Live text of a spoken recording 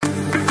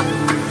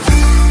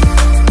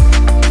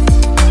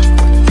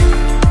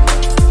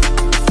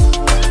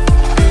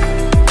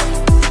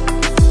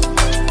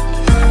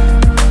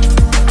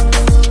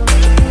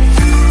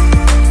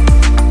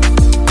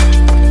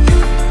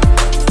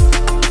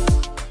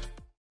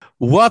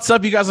What's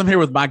up, you guys? I'm here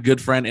with my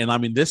good friend. And I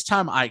mean, this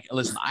time I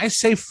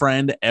say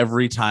friend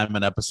every time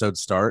an episode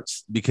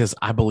starts because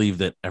I believe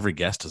that every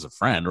guest is a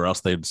friend, or else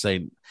they'd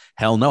say,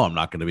 hell no, I'm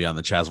not going to be on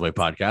the Chazway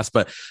podcast.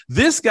 But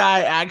this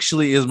guy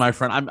actually is my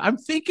friend. I'm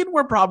thinking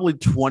we're probably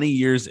 20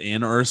 years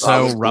in or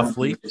so,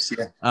 roughly.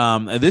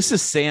 This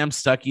is Sam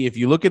Stuckey. If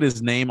you look at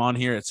his name on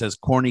here, it says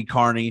Corny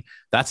Carney.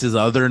 That's his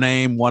other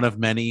name, one of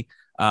many.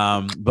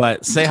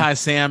 But say hi,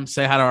 Sam.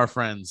 Say hi to our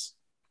friends.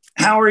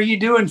 How are you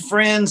doing,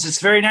 friends?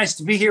 It's very nice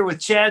to be here with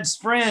Chad's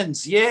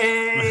friends.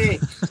 Yay!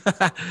 So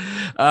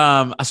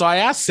I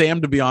asked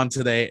Sam to be on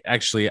today.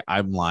 Actually,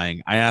 I'm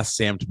lying. I asked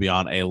Sam to be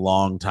on a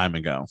long time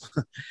ago.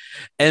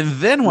 And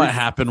then what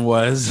happened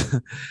was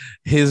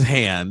his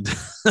hand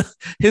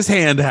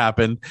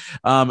happened.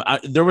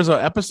 There was an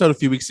episode a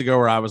few weeks ago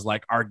where I was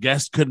like, our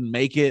guest couldn't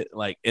make it.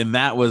 And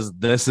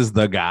this is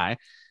the guy.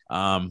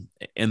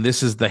 And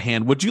this is the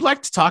hand. Would you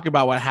like to talk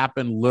about what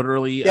happened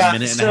literally a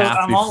minute and a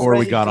half before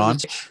we got on?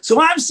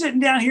 So I'm sitting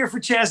down here for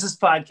Chaz's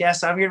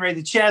podcast. I'm getting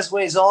ready. The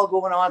Chazway is all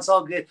going on. It's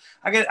all good.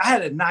 I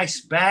had a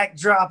nice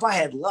backdrop. I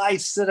had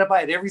lights set up. I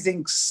had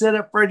everything set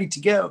up, ready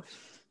to go.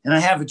 And I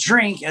have a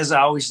drink, as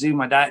I always do,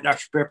 my Diet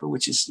Dr. Pepper,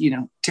 which is,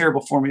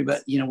 terrible for me,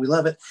 but, we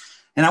love it.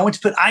 And I went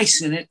to put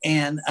ice in it,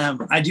 and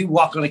I do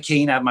walk on a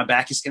cane. My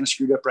back is kind of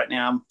screwed up right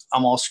now.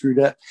 I'm all screwed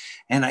up,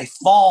 and I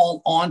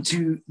fall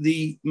onto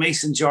the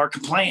mason jar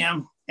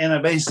kaplam, and I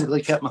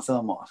basically cut my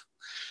thumb off.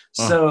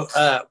 Oh.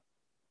 So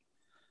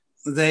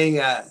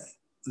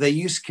they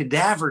use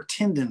cadaver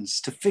tendons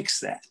to fix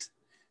that.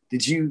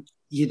 Did you?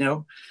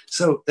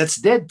 So that's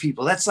dead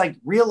people. That's like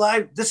real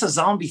life. This is a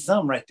zombie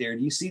thumb right there.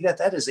 Do you see that?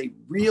 That is a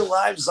real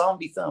live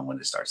zombie thumb when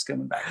it starts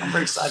coming back. I'm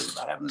very excited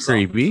about having this.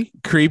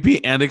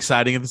 Creepy and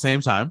exciting at the same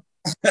time.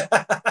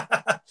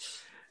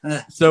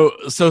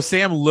 So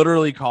Sam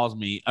literally calls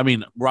me. I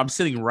mean, I'm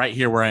sitting right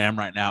here where I am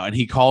right now. And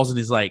he calls and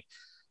he's like,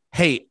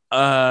 hey,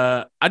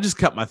 I just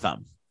cut my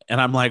thumb. And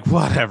I'm like,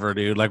 whatever,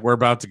 dude. Like, we're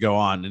about to go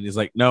on. And he's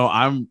like, no,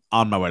 I'm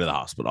on my way to the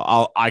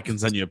hospital. I can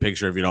send you a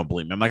picture if you don't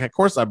believe me. I'm like, of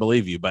course I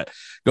believe you, but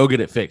go get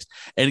it fixed.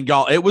 And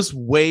y'all, it was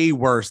way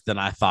worse than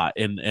I thought.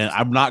 And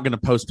I'm not going to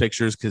post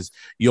pictures because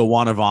you'll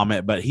want to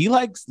vomit, but he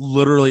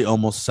literally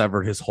almost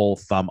severed his whole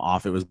thumb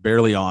off. It was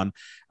barely on.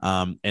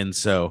 And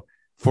so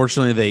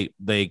fortunately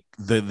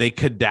they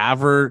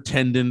cadaver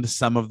tendoned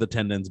some of the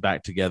tendons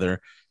back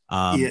together.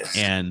 Yes.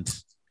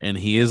 And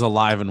he is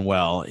alive and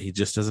well. He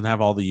just doesn't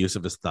have all the use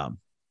of his thumb.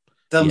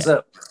 Thumbs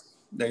up.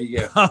 There you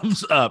go.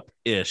 Thumbs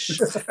up-ish.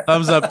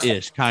 Thumbs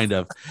up-ish, kind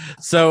of.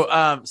 So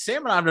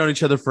Sam and I have known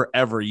each other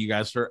forever, you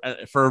guys, for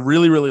a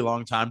really, really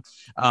long time.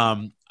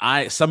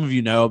 Some of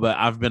you know, but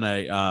I've been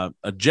a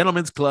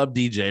gentleman's club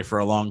DJ for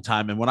a long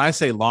time. And when I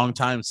say long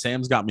time,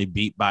 Sam's got me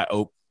beat by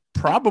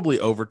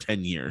probably over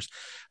 10 years.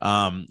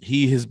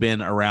 He has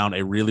been around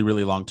a really,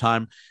 really long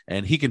time,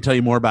 and he can tell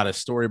you more about his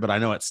story, but I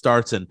know it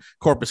starts in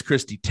Corpus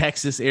Christi,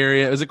 Texas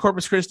area. Is it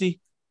Corpus Christi?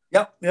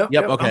 Yep.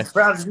 Okay. I'm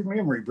proud of your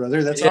memory,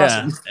 brother. That's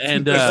awesome.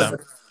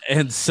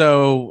 And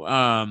so,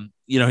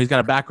 he's got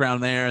a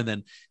background there, and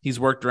then he's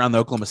worked around the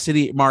Oklahoma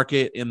City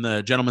market in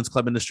the gentleman's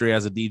club industry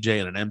as a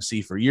DJ and an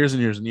MC for years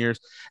and years and years.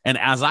 And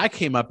as I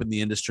came up in the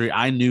industry,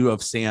 I knew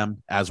of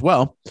Sam as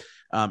well.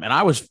 And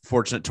I was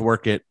fortunate to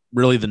work at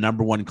really the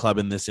number one club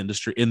in this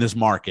industry, in this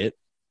market.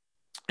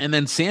 And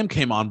then Sam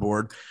came on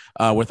board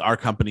with our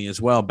company as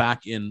well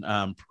back in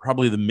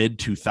probably the mid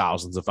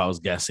 2000s, if I was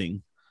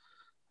guessing.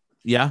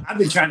 Yeah. I've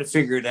been trying to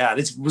figure it out.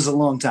 It was a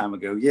long time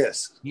ago.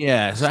 Yes.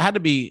 Yeah. So it had to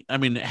be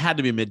mid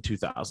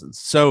 2000s.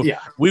 So yeah,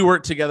 we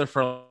worked together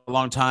for a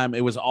long time. It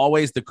was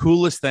always the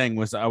coolest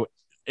thing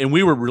and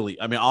we were really,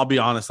 I'll be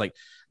honest,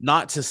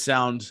 not to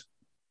sound,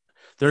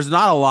 there's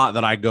not a lot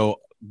that I go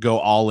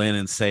all in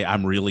and say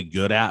I'm really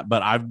good at,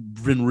 but I've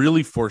been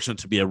really fortunate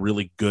to be a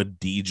really good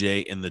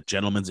DJ in the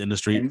gentleman's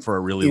industry for a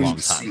really long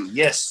time.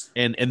 Yes.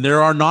 And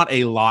there are not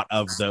a lot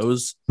of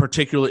those,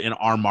 particularly in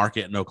our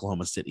market in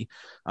Oklahoma City.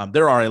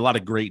 There are a lot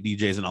of great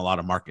DJs in a lot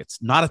of markets,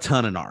 not a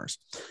ton in ours.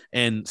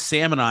 And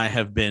Sam and I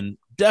have been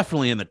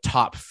definitely in the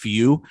top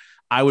few.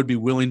 I would be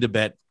willing to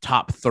bet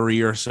top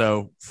 3 or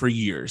so for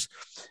years.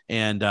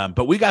 And,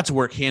 but we got to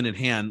work hand in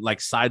hand,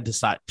 side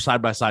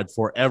by side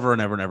forever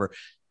and ever and ever.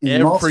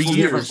 For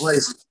years,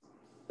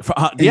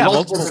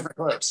 multiple different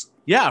clubs.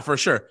 Yeah, for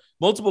sure,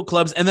 multiple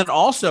clubs, and then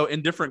also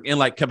in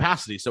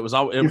capacity. So it was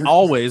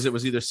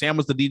either Sam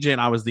was the DJ and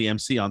I was the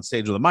MC on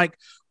stage with a mic,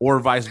 or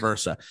vice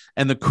versa.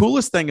 And the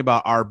coolest thing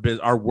about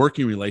our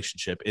working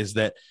relationship is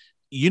that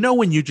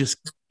when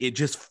it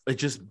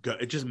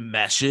just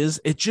meshes,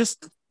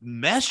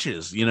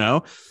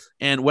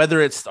 and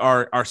whether it's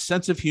our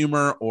sense of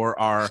humor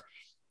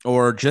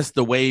or just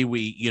the way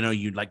we, you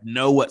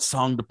know what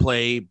song to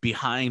play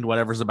behind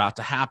whatever's about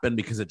to happen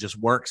because it just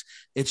works.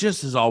 It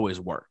just has always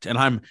worked.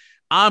 And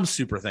I'm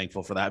super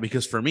thankful for that,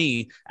 because for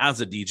me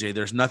as a DJ,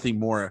 there's nothing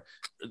more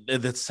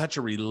that's such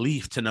a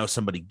relief to know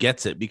somebody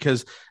gets it,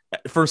 because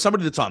for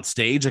somebody that's on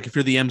stage, if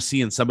you're the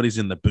MC and somebody's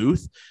in the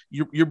booth,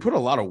 you put a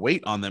lot of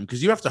weight on them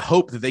because you have to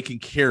hope that they can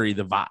carry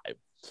the vibe.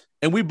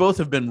 And we both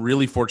have been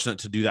really fortunate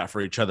to do that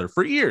for each other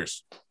for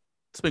years.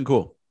 It's been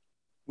cool.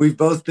 we've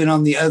both been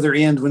on the other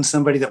end when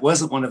somebody that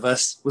wasn't one of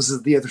us was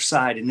at the other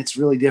side, and it's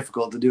really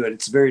difficult to do it.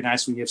 It's very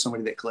nice when you have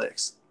somebody that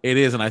clicks. It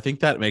is. And I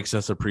think that makes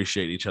us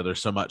appreciate each other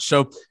so much.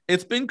 So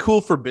it's been cool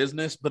for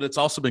business, but it's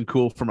also been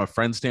cool from a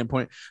friend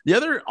standpoint. The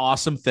other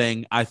awesome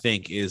thing I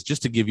think is,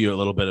 just to give you a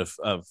little bit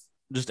of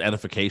just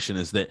edification,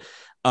 is that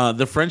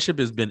the friendship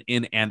has been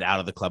in and out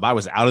of the club. I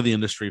was out of the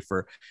industry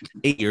for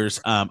 8 years.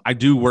 I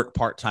do work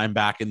part-time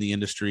back in the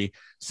industry.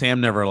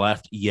 Sam never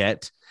left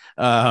yet.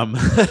 He's a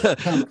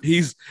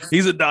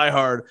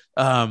diehard.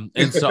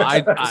 And so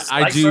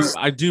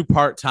I do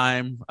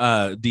part-time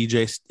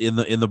DJ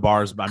in the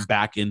bars. I'm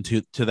back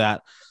into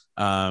that.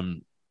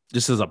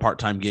 Just as a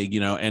part-time gig,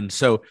 and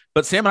so,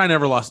 but Sam and I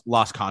never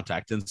lost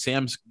contact, and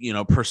Sam's,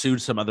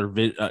 pursued some other,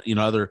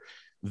 other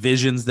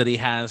visions that he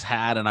has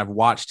had. And I've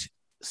watched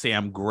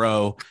Sam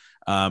grow.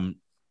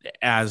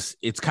 As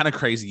it's kind of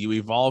crazy. You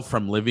evolve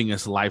from living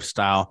this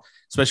lifestyle,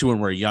 especially when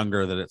we're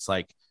younger, that it's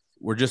like,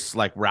 we're just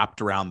like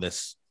wrapped around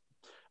this,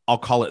 I'll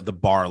call it the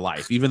bar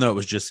life, even though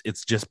it's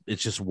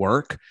just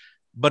work,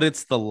 but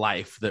it's the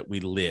life that we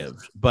live.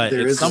 But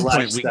at some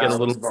point we get a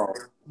little,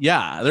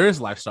 there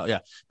is lifestyle. Yeah.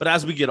 But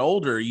as we get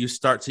older, you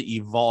start to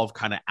evolve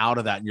kind of out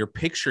of that, and your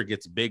picture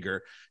gets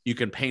bigger. You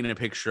can paint a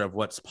picture of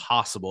what's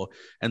possible.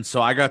 And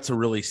so I got to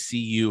really see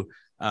you,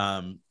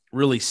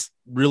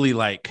 really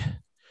like,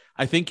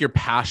 I think your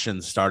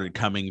passion started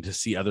coming to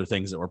see other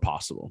things that were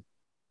possible.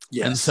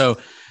 Yes. And so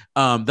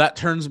that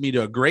turns me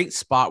to a great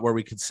spot where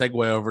we could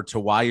segue over to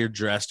why you're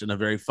dressed in a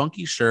very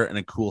funky shirt and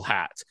a cool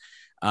hat.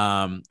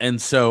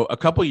 And so a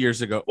couple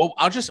years ago,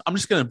 I'm just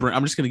going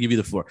to give you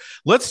the floor.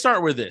 Let's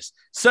start with this.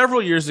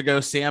 Several years ago,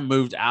 Sam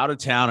moved out of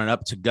town and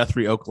up to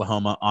Guthrie,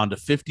 Oklahoma, onto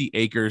 50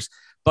 acres,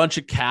 bunch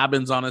of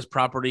cabins on his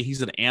property.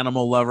 He's an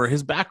animal lover.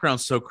 His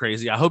background's so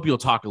crazy. I hope you'll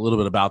talk a little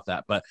bit about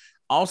that, but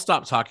I'll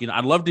stop talking.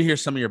 I'd love to hear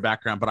some of your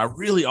background, but I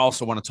really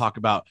also want to talk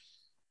about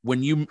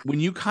when you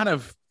kind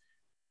of,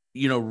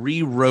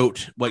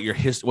 rewrote what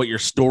your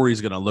story is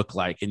going to look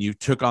like, and you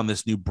took on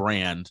this new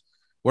brand.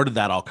 Where did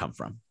that all come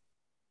from?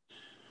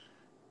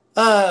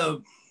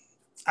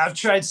 I've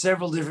tried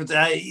several different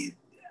things.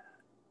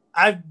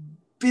 I've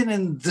been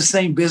in the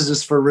same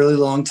business for a really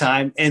long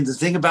time. And the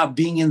thing about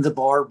being in the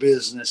bar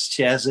business,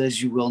 Chaz,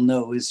 as you well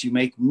know, is you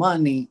make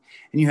money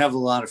and you have a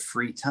lot of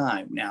free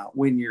time. Now,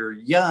 when you're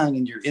young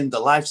and you're in the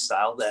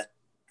lifestyle, that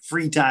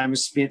free time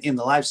is spent in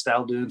the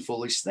lifestyle doing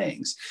foolish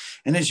things.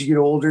 And as you get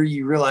older,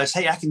 you realize,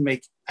 hey, I can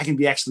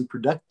be actually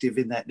productive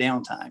in that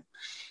downtime.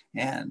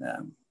 And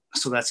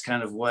so that's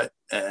kind of what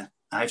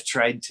I've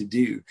tried to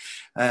do.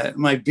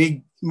 My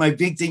big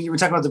thing, you were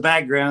talking about the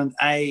background.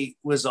 I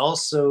was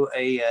also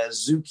a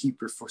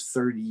zookeeper for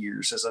 30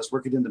 years. As I was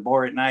working in the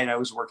bar at night, I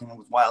was working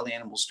with wild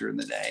animals during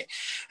the day.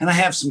 And I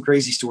have some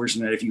crazy stories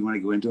in that. If you want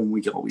to go into them,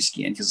 we always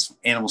can, because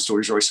animal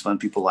stories are always fun.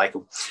 People like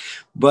them.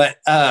 But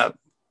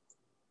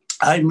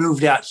I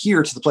moved out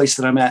here to the place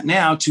that I'm at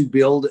now to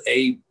build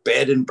a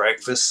bed and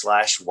breakfast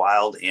 /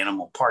 wild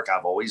animal park.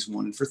 I've always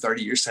wanted for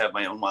 30 years to have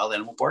my own wild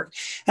animal park.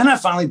 And I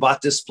finally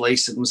bought this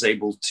place and was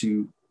able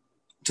to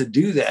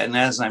do that. And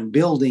as I'm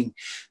building,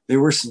 there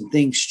were some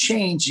things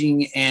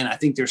changing, and I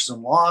think there's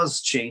some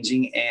laws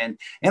changing. And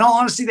in all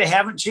honesty, they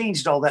haven't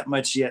changed all that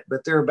much yet,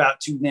 but they're about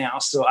to now.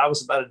 So I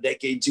was about a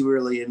decade too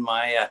early in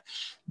my,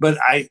 but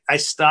I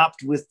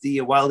stopped with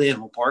the wild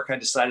animal park. I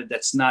decided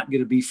that's not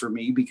going to be for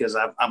me, because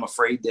I'm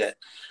afraid that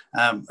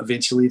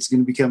eventually it's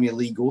going to become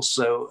illegal.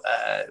 So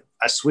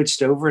I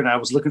switched over and I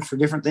was looking for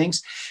different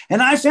things,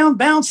 and I found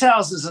bounce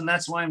houses, and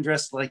that's why I'm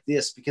dressed like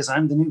this, because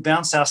I'm the new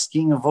bounce house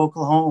king of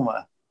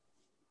Oklahoma.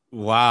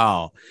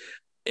 Wow.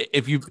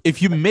 If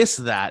you miss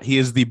that, he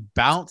is the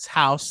bounce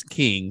house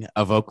king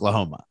of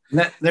Oklahoma.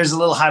 There's a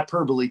little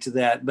hyperbole to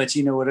that, but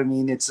you know what I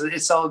mean?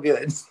 It's all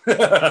good.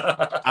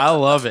 I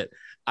love it.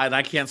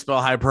 I can't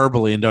spell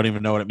hyperbole and don't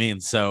even know what it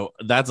means. So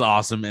that's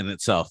awesome in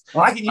itself.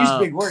 Well, I can use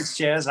big words,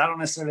 Chaz. I don't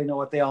necessarily know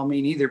what they all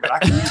mean either, but I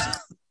can use them.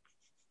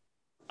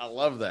 I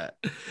love that.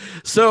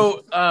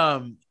 So,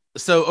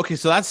 okay.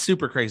 So that's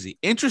super crazy.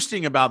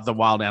 Interesting about the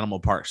wild animal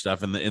park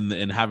stuff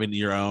and having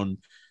your own.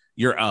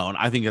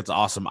 I think it's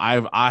awesome.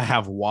 I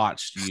have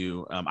watched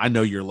you. I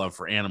know your love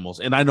for animals,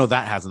 and I know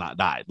that has not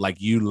died.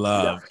 Like, you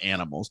love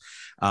animals.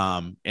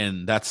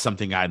 And that's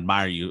something I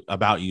admire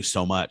about you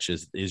so much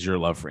is your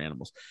love for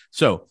animals.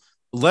 So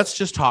let's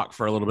just talk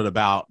for a little bit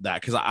about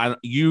that. Cause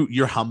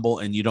you're humble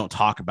and you don't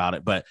talk about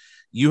it, but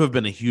you have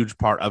been a huge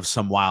part of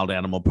some wild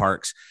animal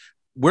parks.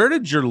 Where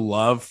did your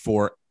love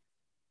for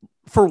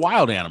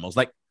wild animals,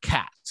 like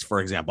cats,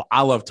 for example?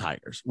 I love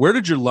tigers. Where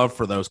did your love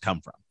for those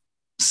come from?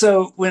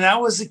 So when I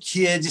was a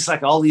kid, just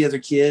like all the other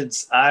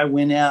kids, I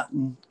went out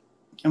and,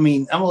 I'm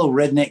a little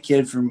redneck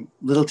kid from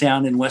little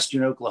town in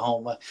western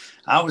Oklahoma.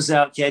 I was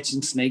out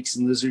catching snakes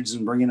and lizards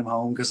and bringing them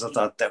home because I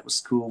thought that was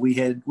cool.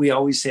 We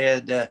always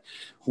had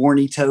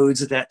horny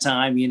toads at that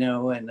time,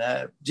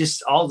 and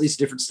just all these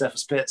different stuff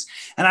as pets.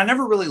 And I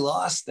never really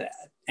lost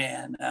that.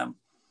 And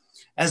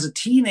as a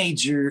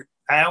teenager,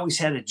 I always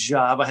had a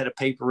job. I had a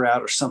paper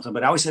route or something,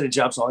 but I always had a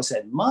job, so I always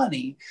had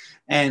money.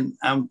 And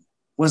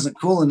wasn't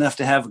cool enough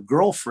to have a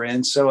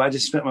girlfriend. So I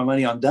just spent my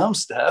money on dumb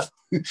stuff.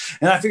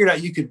 And I figured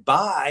out you could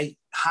buy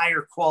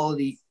higher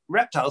quality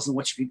reptiles than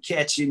what you could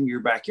catch in your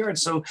backyard.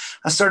 So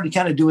I started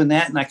kind of doing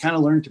that, and I kind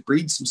of learned to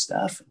breed some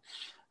stuff.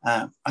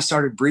 I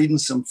started breeding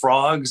some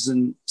frogs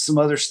and some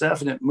other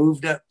stuff, and it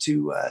moved up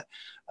to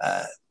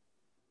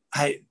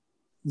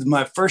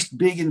my first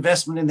big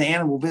investment in the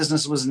animal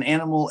business was an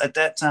animal at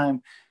that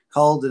time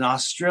called an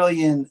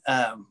Australian,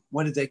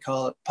 what did they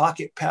call it?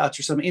 Pocket pouch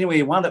or something. Anyway,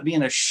 it wound up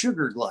being a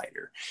sugar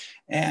glider.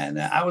 And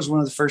I was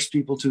one of the first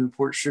people to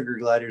import sugar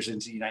gliders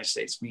into the United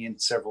States, me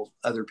and several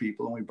other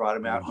people. And we brought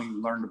them out, and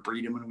we learned to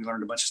breed them, and we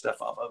learned a bunch of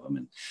stuff off of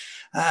them.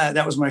 And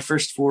that was my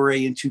first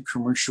foray into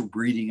commercial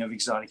breeding of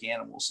exotic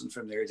animals. And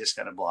from there, it just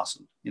kind of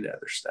blossomed into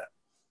other stuff.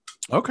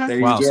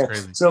 Okay. Wow. That's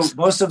crazy. So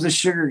most of the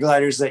sugar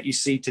gliders that you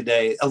see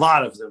today, a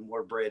lot of them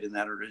were bred in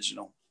that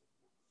original.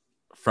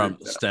 From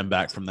stem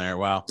back from there.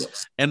 Wow.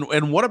 Yes.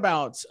 And what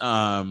about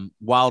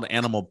wild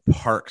animal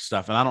park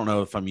stuff? And I don't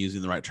know if I'm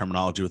using the right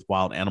terminology with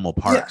wild animal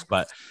parks,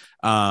 but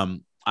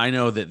I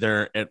know that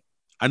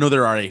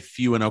there are a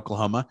few in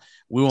Oklahoma.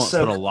 We won't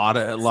put a lot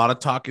of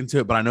talk into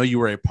it, but I know you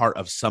were a part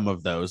of some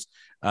of those.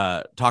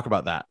 Talk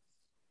about that.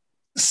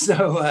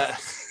 So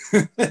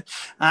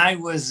I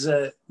was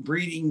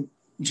breeding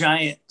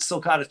giant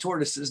sulcata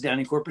tortoises down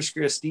in Corpus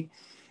Christi.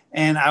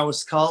 And I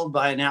was called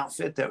by an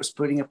outfit that was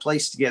putting a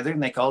place together,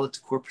 and they called it the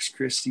Corpus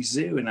Christi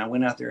Zoo. And I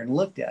went out there and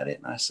looked at it,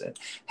 and I said,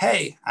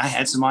 hey, I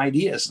had some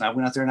ideas. And I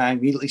went out there and I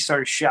immediately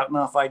started shouting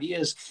off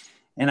ideas.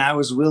 And I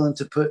was willing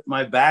to put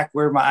my back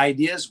where my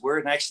ideas were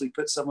and actually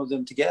put some of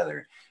them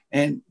together.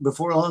 And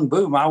before long,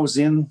 boom, I was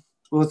in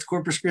with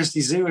Corpus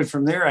Christi Zoo. And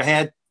from there, I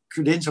had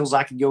credentials.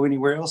 I could go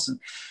anywhere else. And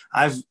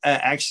I've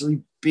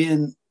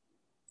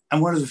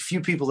I'm one of the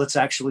few people that's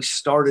actually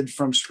started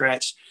from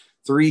scratch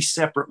 3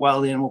 separate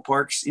wild animal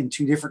parks in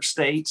 2 different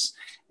states.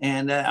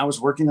 And I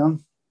was working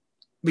on,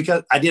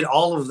 because I did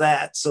all of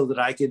that so that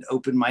I could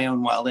open my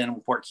own wild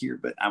animal park here,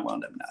 but I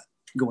wound up not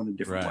going a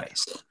different way.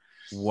 So.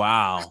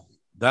 Wow.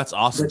 That's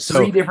awesome. But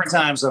 3 different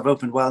times I've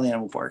opened wild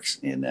animal parks,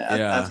 and I think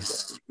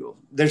that's pretty cool.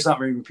 There's not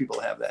very many people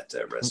that have that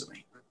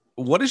resume.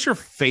 What is your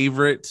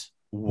favorite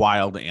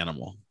wild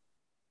animal?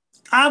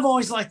 I've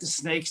always liked the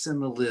snakes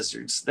and the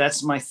lizards.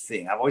 That's my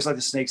thing. I've always liked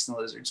the snakes and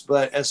the lizards.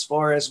 But as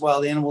far as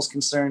wild animals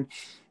concerned,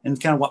 and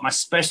kind of what my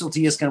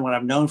specialty is, kind of what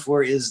I'm known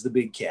for, is the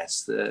big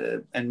cats,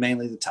 and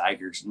mainly the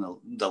tigers and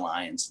the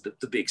lions,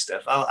 the big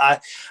stuff. I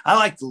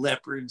like the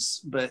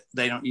leopards, but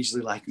they don't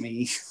usually like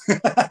me.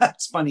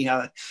 It's funny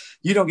how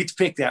you don't get to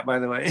pick that, by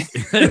the way.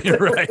 You're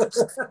right.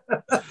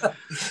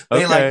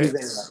 They like me, they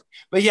like.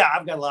 But yeah,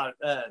 I've got a lot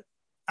of.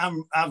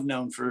 I've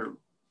known for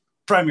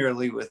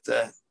primarily with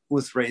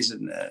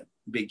raising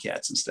big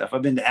cats and stuff.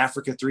 I've been to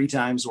Africa 3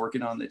 times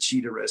working on the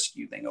cheetah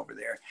rescue thing over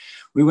there.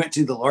 We went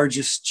to the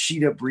largest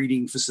cheetah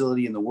breeding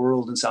facility in the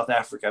world in South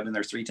Africa. I've been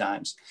there 3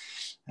 times,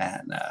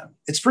 and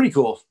it's pretty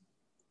cool.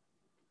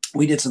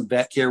 We did some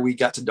vet care. We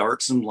got to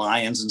dart some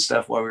lions and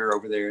stuff while we were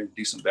over there and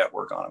do some vet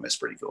work on them. It's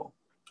pretty cool.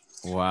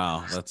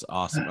 Wow, that's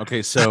awesome.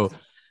 Okay, so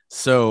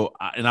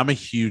and I'm a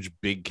huge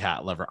big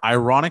cat lover.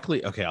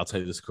 Ironically, okay, I'll tell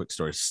you this quick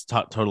story.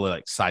 Totally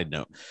like side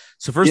note.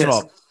 So first of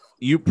all,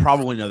 you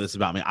probably know this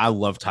about me. I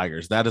love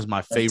tigers. That is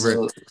my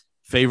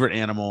favorite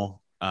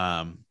animal.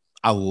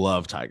 I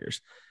love tigers.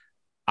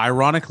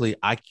 Ironically,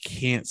 I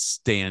can't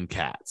stand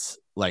cats,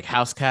 like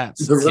house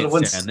cats.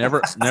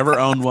 Never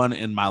owned one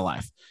in my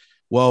life.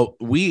 Well,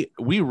 we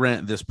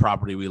rent this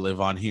property we live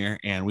on here,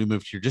 and we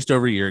moved here just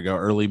over a year ago.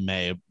 Early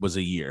May was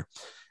a year.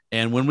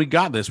 And when we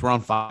got this, we're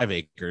on 5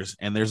 acres,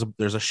 and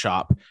there's a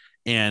shop.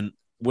 And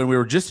when we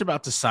were just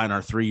about to sign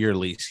our 3-year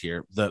lease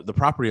here, the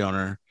property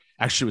owner,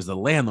 actually was the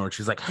landlord.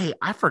 She's like, hey,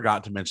 I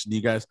forgot to mention to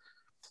you guys,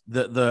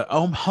 the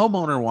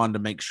homeowner wanted to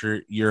make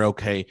sure you're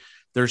okay.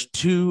 There's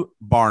 2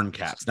 barn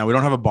cats. Now, we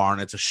don't have a barn.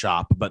 It's a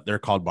shop, but they're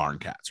called barn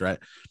cats, right?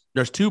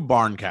 There's 2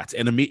 barn cats.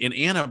 And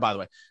Anna, by the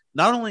way,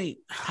 not only,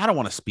 I don't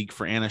want to speak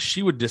for Anna.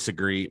 She would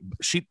disagree.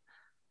 She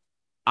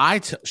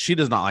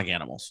does not like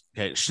animals.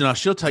 Okay.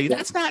 She'll tell you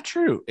that's not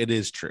true. It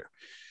is true.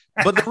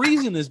 But the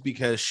reason is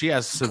because she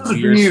has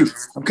severe.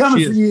 I'm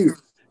coming for you.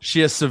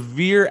 She has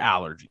severe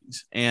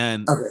allergies,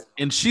 and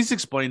she's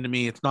explained to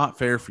me it's not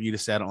fair for you to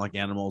say I don't like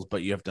animals,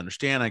 but you have to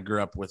understand I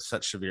grew up with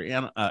such severe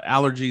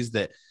allergies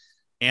that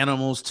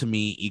animals to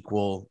me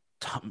equal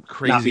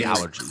crazy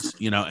allergies,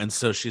 and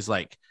so she's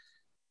like,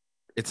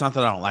 it's not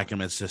that I don't like them,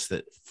 it's just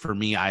that for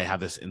me I have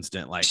this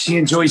instant like she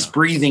enjoys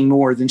breathing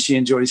more than she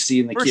enjoys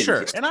seeing the kids. For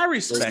sure, and I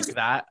respect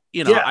that.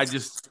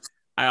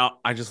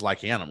 I just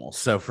like animals,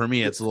 so for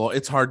me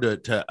it's hard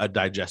to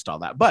digest all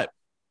that, but.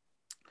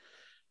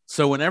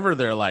 So whenever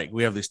they're like,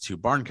 we have these 2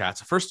 barn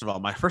cats, first of all,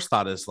 my first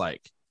thought is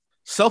like,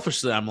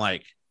 selfishly, I'm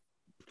like,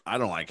 I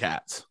don't like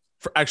cats.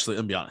 Actually,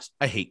 let me be honest.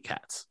 I hate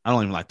cats. I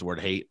don't even like the word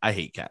hate. I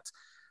hate cats.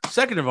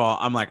 Second of all,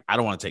 I'm like, I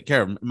don't want to take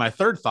care of them. My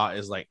third thought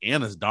is like,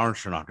 Anna's darn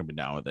sure not going to be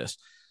down with this.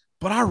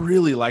 But I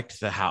really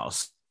liked the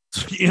house,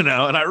 and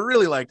I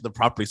really liked the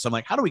property. So I'm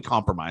like, how do we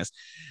compromise?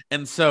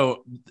 And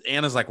so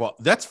Anna's like, well,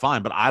 that's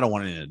fine, but I don't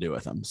want anything to do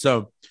with them.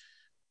 So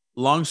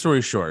long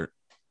story short,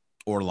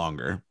 or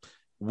longer,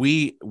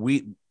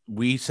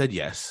 we said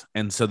yes.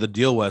 And so the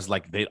deal was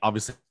like, they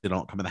obviously they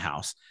don't come in the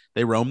house.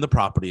 They roam the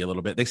property a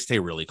little bit. They stay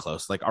really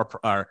close. Like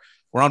our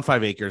we're on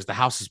 5 acres. The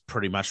house is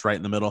pretty much right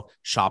in the middle.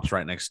 Shop's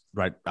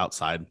right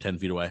outside, 10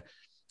 feet away.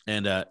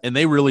 And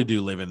they really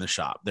do live in the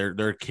shop.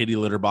 They're kitty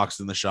litter box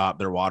in the shop.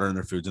 Their water and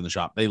their food's in the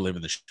shop. They live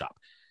in the shop.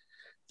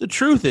 The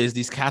truth is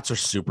these cats are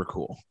super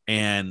cool.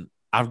 And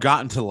I've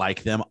gotten to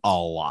like them a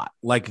lot.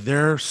 Like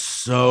they're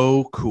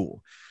so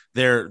cool.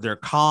 They're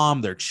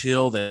calm, they're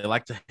chill. They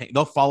like to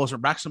they'll follow us.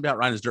 Braxton will be out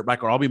riding his dirt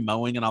bike, or I'll be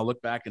mowing and I'll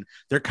look back and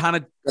they're kind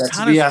of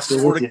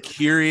sort of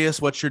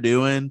curious what you're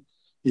doing.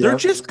 Yeah. They're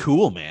just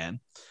cool, man.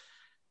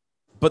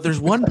 But there's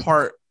one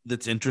part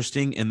that's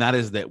interesting, and that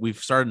is that we've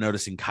started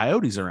noticing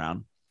coyotes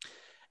around.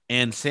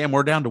 And Sam,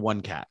 we're down to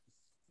one cat.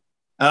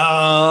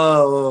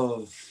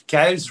 Oh,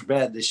 coyotes are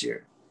bad this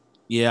year.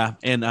 Yeah,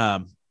 and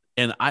I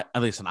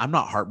listen. I'm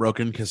not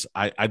heartbroken because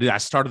I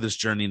started this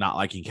journey not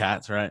liking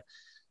cats, right?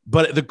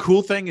 But the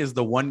cool thing is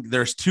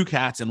there's 2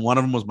 cats and one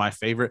of them was my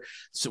favorite.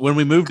 So when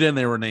we moved in,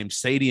 they were named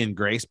Sadie and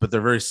Grace, but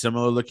they're very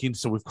similar looking.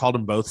 So we've called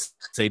them both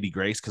Sadie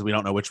Grace because we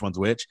don't know which one's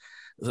which.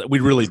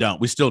 We really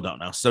don't. We still don't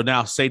know. So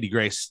now Sadie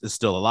Grace is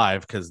still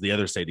alive because the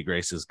other Sadie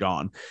Grace is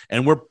gone.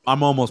 And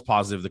I'm almost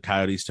positive the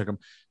coyotes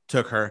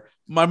took her.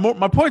 My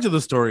point of the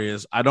story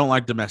is I don't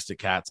like domestic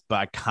cats, but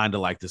I kind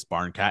of like this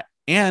barn cat,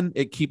 and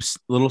it keeps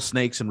little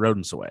snakes and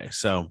rodents away.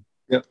 So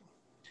yep.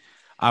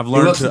 I've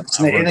learned to,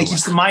 and it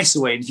keeps the mice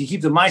away. And if you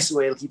keep the mice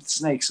away, it'll keep the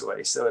snakes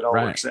away. So it all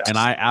works out. And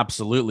I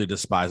absolutely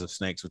despise of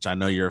snakes, which I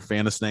know you're a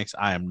fan of snakes.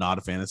 I am not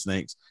a fan of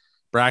snakes.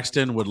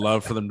 Braxton would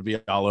love for them to be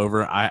all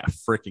over. I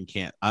freaking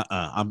can't.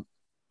 I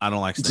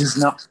don't like snakes. Just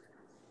not.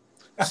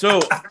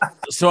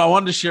 So I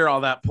wanted to share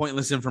all that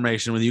pointless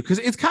information with you because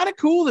it's kind of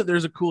cool that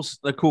there's a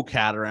cool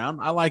cat around.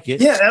 I like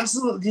it. Yeah,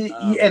 absolutely.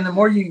 And the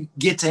more you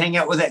get to hang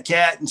out with that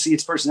cat and see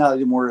its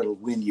personality, the more it'll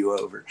win you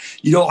over.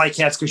 You don't like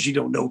cats because you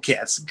don't know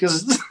cats.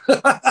 Because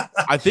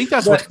I think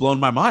that's what's blown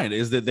my mind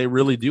is that they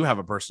really do have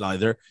a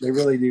personality. They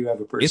really do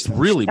have a personality. It's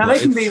really now they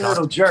can be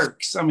little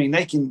jerks. I mean,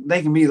 they can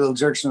be little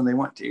jerks when they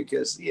want to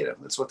because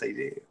that's what they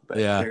do. But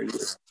yeah.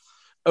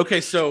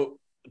 Okay, so.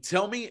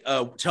 Tell me,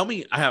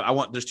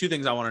 there's 2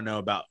 things I want to know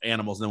about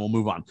animals, and then we'll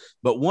move on.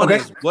 But one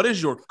is, what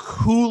is your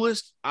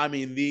coolest,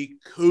 the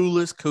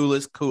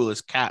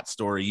coolest cat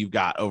story you've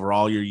got over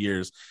all your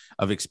years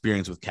of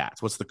experience with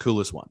cats? What's the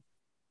coolest one?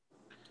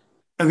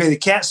 Okay. The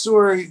cat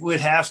story would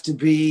have to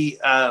be,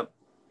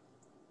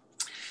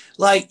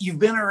 like you've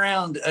been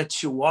around a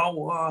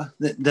Chihuahua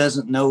that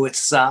doesn't know its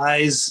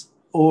size,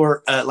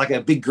 or like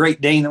a big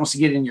Great Dane that wants to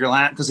get in your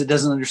lap because it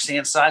doesn't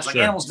understand size. Like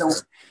animals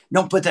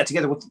don't put that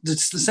together.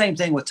 It's the same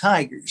thing with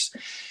tigers.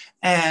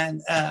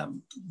 And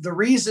the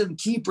reason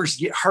keepers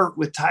get hurt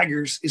with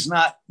tigers is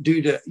not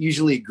due to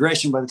usually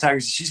aggression by the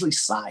tigers. It's usually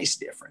size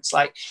difference.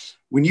 Like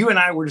when you and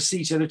I were to see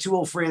each other, 2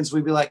 old friends,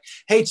 we'd be like,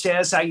 "Hey,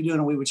 Chaz, how you doing?"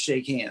 And we would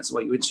shake hands.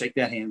 Well, you wouldn't shake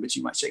that hand, but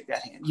you might shake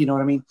that hand. You know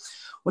what I mean?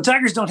 Well,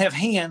 tigers don't have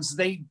hands.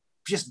 They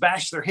just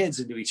bash their heads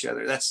into each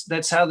other.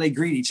 That's how they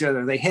greet each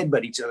other. They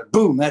headbutt each other.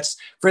 Boom. That's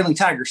friendly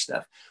tiger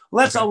stuff.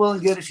 Well, that's all well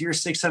and good if you're a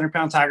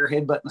 600-pound tiger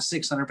headbutting a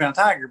 600-pound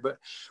tiger. But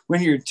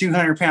when you're a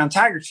 200-pound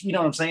tiger, you know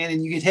what I'm saying,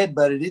 and you get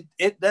headbutted,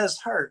 it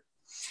does hurt.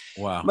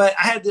 Wow. But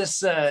I had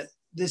this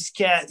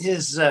cat,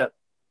 his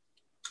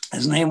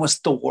name was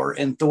Thor,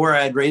 and Thor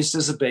I had raised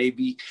as a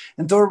baby.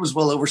 And Thor was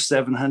well over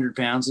 700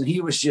 pounds, and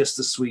he was just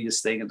the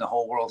sweetest thing in the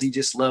whole world. He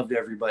just loved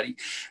everybody.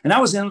 And I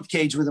was in the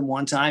cage with him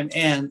one time,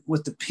 and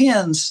with the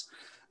pins,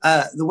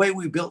 the way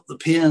we built the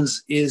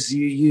pins is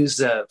you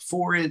use a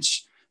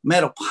 4-inch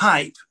metal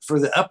pipe for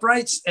the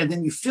uprights, and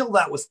then you fill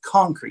that with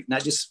concrete. And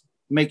that just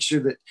makes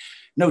sure that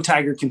no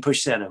tiger can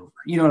push that over.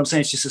 You know what I'm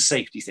saying? It's just a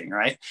safety thing,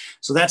 right?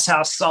 So that's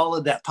how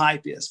solid that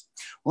pipe is.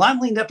 Well, I'm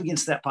leaned up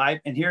against that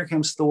pipe, and here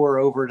comes Thor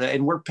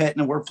and we're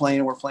petting and we're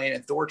playing,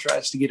 and Thor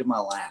tries to get in my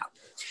lap.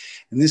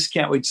 And this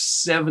cat weighed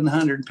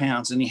 700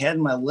 pounds, and he had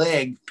my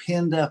leg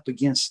pinned up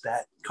against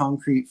that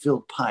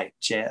concrete-filled pipe,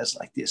 Chaz,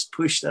 like this,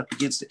 pushed up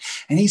against it.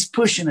 And he's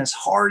pushing as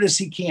hard as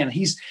he can.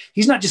 He's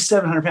not just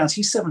 700 pounds.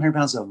 He's 700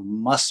 pounds of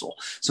muscle.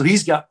 So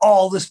he's got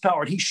all this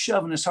power. He's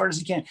shoving as hard as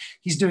he can.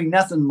 He's doing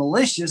nothing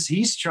malicious.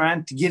 He's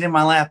trying to get in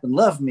my lap and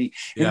love me.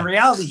 Yeah. In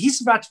reality,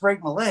 he's about to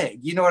break my leg.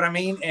 You know what I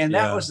mean? And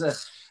that was an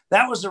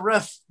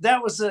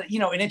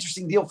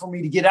interesting deal for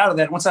me to get out of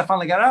that. Once I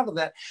finally got out of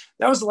that,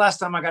 that was the last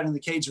time I got in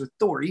the cage with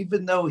Thor.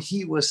 Even though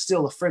he was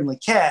still a friendly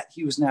cat,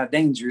 he was now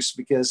dangerous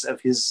because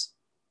of his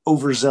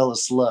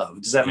overzealous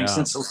love. Does that make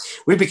sense? So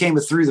we became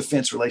a through the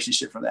fence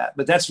relationship from that.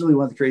 But that's really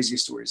one of the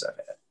craziest stories I've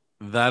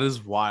had. That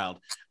is wild.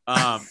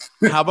 How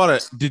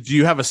about did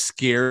you have a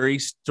scary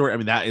story? I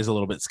mean, that is a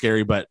little bit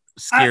scary, but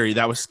scary.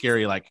 That was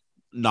scary, like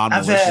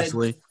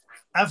non-maliciously.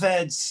 I've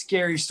had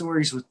scary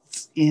stories with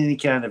any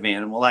kind of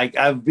animal. Like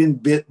I've been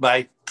bit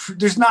by,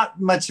 there's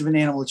not much of an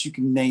animal that you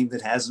can name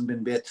that hasn't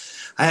been bit.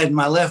 I had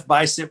my left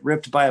bicep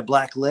ripped by a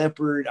black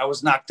leopard. I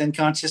was knocked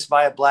unconscious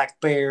by a black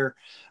bear.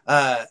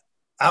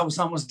 I was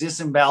almost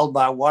disemboweled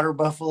by a water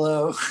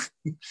buffalo.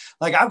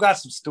 Like I've got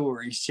some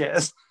stories,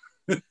 Chaz.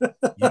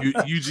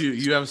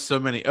 You have so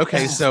many.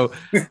 Okay, so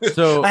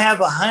I have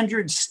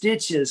 100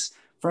 stitches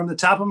from the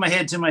top of my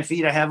head to my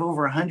feet. I have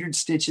over 100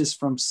 stitches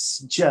from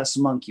just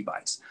monkey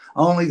bites.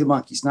 Only the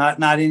monkeys,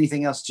 not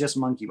anything else. Just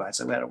monkey bites.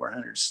 I've got over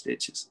 100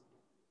 stitches.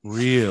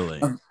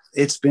 Really,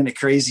 it's been a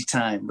crazy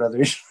time,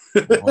 brother.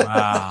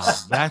 Wow,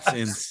 that's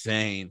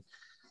insane.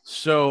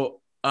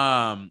 So,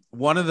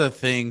 one of the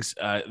things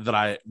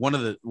one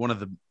of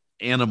the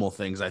animal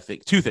things, I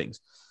think two things,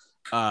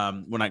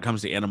 when it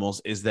comes to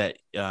animals is that,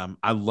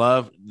 I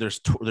love, there's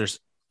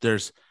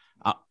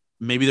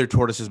maybe they're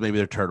tortoises, maybe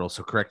they're turtles.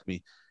 So correct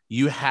me.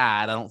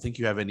 I don't think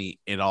you have any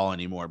at all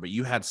anymore, but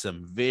you had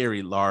some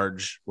very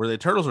large, were they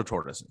turtles or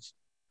tortoises?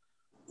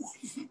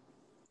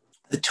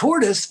 The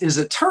tortoise is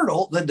a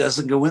turtle that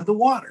doesn't go in the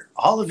water.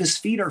 All of his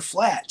feet are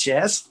flat,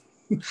 Chaz.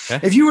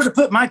 Okay. If you were to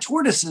put my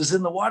tortoises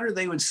in the water,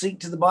 they would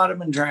sink to the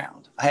bottom and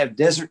drown. I have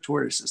desert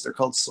tortoises. They're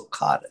called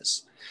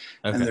sulcatas,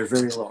 and they're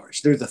very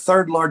large. They're the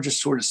third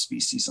largest tortoise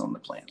species on the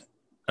planet.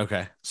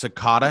 Okay.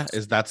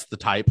 Sulcata, that's the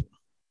type?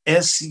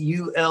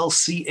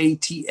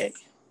 Sulcata.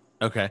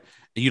 Okay.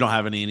 You don't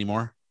have any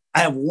anymore?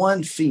 I have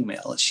one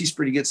female, and she's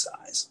pretty good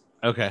size.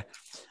 Okay.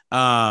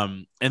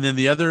 And then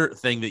the other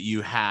thing that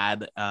you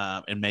had,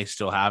 and may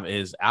still have,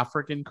 is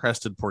African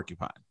crested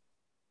porcupine.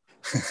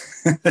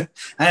 I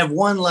have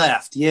one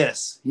left.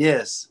 Yes.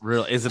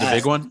 Really? Is it a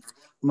big one?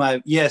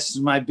 My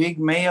big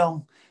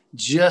male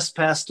just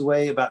passed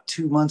away about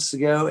 2 months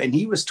ago, and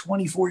he was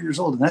 24 years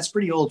old, and that's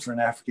pretty old for an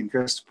African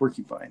crested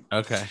porcupine.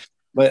 Okay.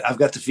 But I've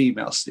got the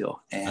female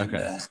still,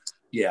 and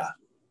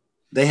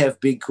they have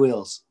big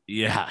quills.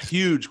 Yeah,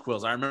 huge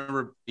quills. I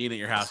remember being at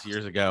your house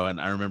years ago,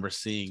 and I remember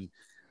seeing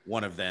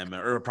one of them,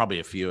 or probably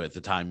a few at the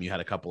time. You had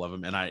a couple of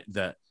them, and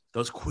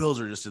those quills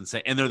are just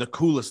insane, and they're the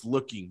coolest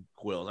looking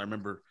quills. I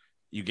remember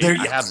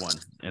I had one,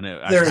 and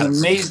they're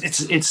amazing.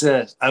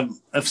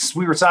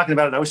 We were talking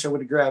about it. I wish I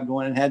would have grabbed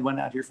one and had one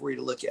out here for you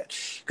to look at,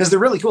 because they're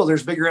really cool. They're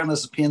as big around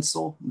as a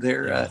pencil.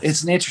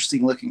 It's an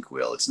interesting looking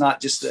quill. It's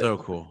not just so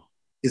cool.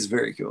 It's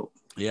very cool.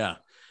 Yeah.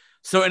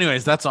 So,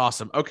 anyways, that's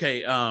awesome.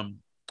 Okay,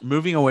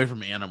 moving away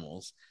from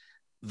animals,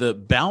 the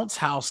Bounce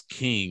House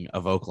King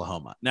of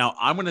Oklahoma. Now,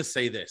 I'm going to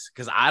say this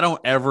because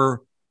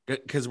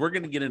we're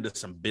going to get into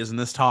some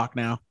business talk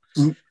now.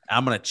 Mm-hmm.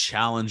 I'm going to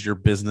challenge your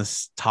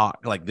business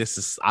talk. Like,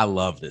 I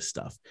love this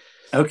stuff.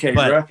 Okay.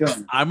 But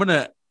I'm going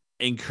to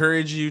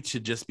encourage you to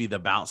just be the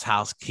Bounce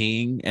House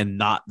King and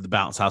not the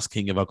Bounce House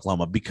King of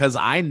Oklahoma, because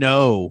I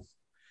know,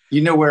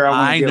 where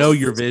I know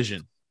your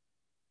vision,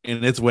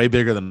 and it's way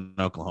bigger than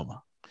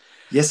Oklahoma.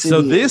 Yes.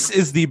 So this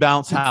is the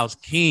Bounce House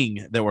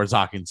King that we're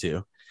talking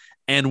to.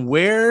 And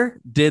where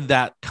did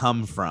that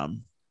come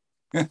from?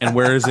 And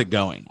where is it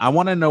going? I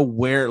want to know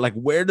where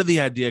did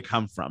the idea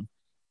come from?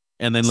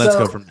 And then let's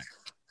go from there.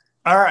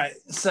 All right.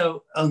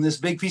 So on this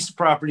big piece of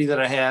property that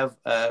I have,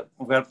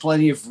 I've got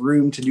plenty of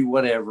room to do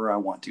whatever I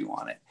want to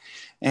on it.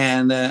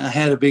 And I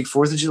had a big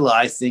 4th of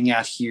July thing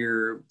out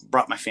here,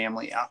 brought my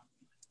family out.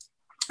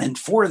 And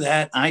for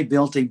that, I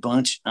built a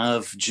bunch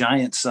of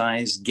giant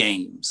sized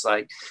games.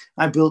 Like,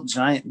 I built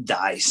giant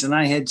dice, and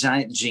I had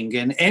giant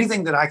Jenga, and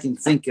anything that I can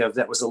think of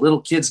that was a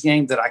little kid's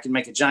game that I can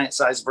make a giant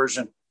sized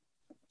version.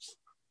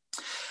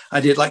 I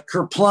did like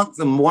Kerplunk,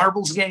 the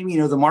marbles game,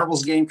 the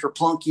marbles game,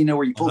 Kerplunk,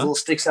 where you pull the little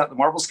sticks out, the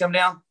marbles come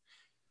down.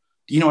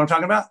 Do you know what I'm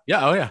talking about?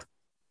 Yeah. Oh yeah.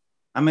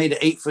 I made an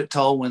 8-foot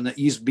tall one that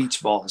used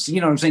beach balls. You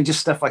know what I'm saying?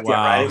 Just stuff like that,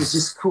 right? It was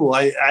just cool.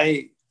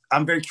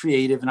 I'm very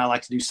creative, and I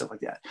like to do stuff like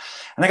that.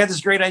 And I got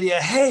this great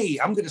idea. Hey,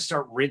 I'm going to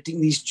start renting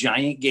these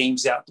giant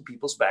games out to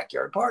people's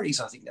backyard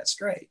parties. I think that's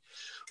great.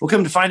 Well,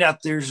 come to find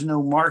out, there's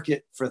no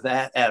market for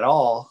that at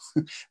all.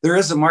 There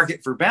is a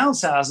market for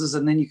bounce houses,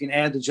 and then you can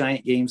add the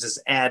giant games as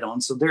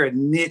add-ons. So they're a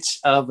niche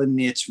of a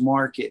niche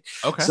market.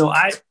 Okay. So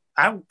I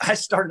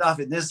started off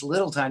in this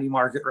little tiny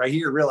market right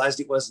here, realized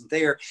it wasn't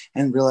there,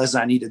 and realized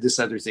I needed this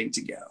other thing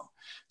to go.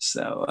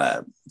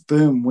 So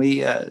boom,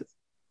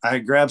 I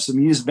grabbed some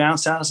used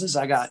bounce houses.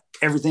 I got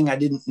everything I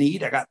didn't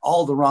need. I got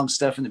all the wrong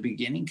stuff in the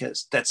beginning,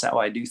 because that's how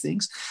I do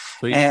things.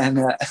 Sweet.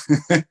 And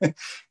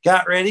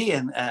got ready,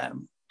 and I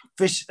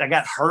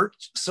got hurt,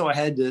 so I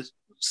had to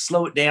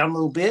slow it down a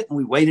little bit, and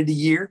we waited a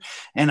year,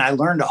 and I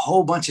learned a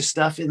whole bunch of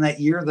stuff in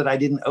that year that I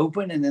didn't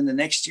open. And then the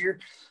next year,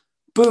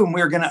 boom,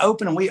 we were going to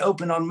open, and we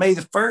opened on May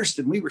the 1st,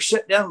 and we were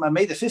shut down by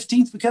May the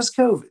 15th because of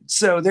COVID.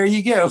 So there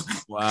you go.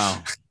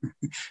 Wow.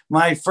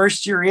 My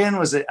first year in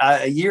was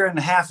a year and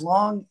a half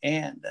long,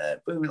 and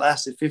boom, it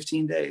lasted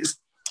 15 days.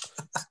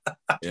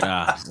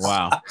 Yeah.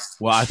 Wow.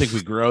 Well, I think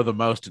we grow the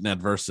most in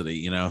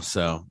adversity,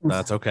 so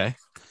that's okay.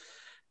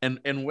 And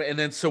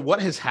then, so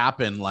what has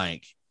happened,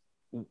 like,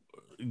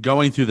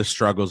 going through the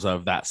struggles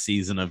of that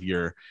season of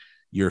your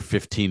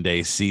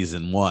 15-day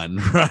season one,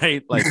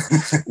 right? Like,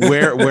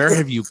 where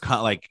have you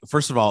like,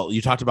 first of all,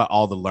 you talked about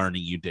all the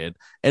learning you did,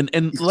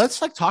 and let's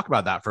talk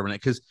about that for a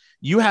minute, because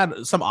you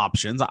had some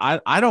options.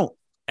 I don't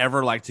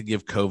ever like to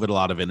give COVID a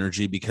lot of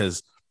energy,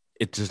 because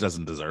it just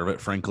doesn't deserve it,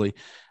 frankly.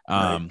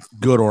 Right.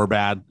 Good or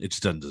bad, it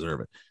just doesn't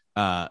deserve it.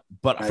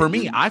 But for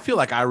me, I feel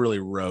like I really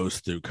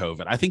rose through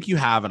COVID. I think you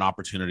have an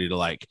opportunity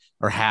to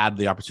or had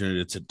the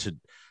opportunity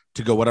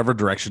to go whatever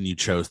direction you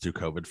chose through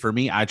COVID. For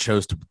me, I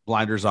chose to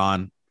blinders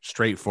on,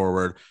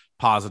 straightforward,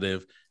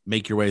 positive,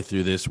 make your way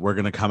through this. We're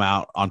going to come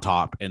out on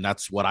top. And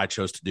that's what I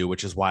chose to do,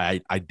 which is why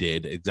I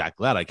did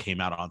exactly that. I came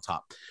out on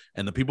top.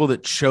 And the people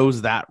that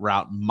chose that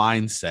route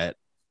mindset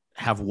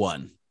have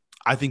won.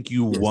 I think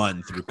you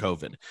won through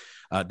COVID.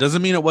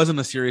 Doesn't mean it wasn't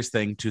a serious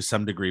thing to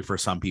some degree for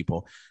some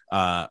people.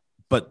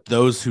 But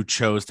those who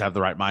chose to have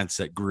the right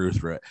mindset grew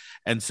through it.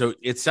 And so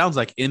it sounds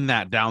like in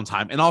that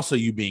downtime, and also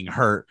you being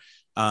hurt.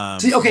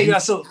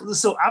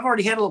 So I've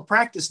already had a little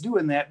practice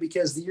doing that,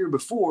 because the year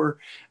before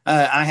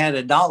I had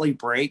a dolly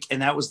break,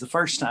 and that was the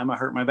first time I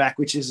hurt my back,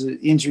 which is an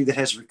injury that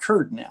has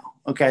recurred now.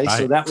 Okay. Right.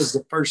 So that was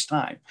the first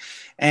time.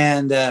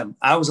 And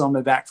I was on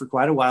my back for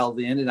quite a while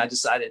then. And I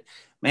decided,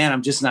 man,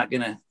 I'm just not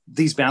going to,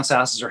 these bounce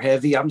houses are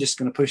heavy. I'm just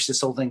going to push this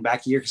whole thing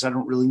back a year, because I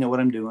don't really know what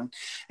I'm doing.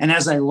 And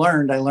as I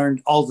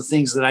learned all the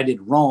things that I did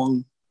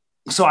wrong,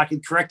 so I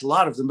could correct a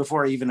lot of them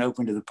before I even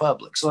opened to the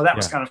public. So that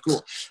was kind of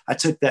cool. I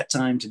took that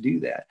time to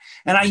do that.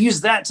 And I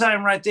used that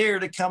time right there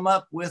to come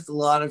up with a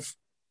lot of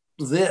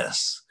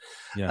this.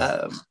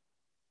 Yeah.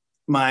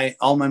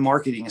 All my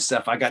marketing and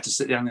stuff, I got to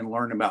sit down and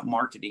learn about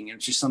marketing. And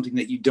it's just something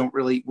that you don't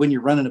really, when you're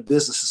running a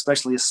business,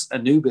 especially a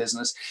new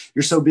business,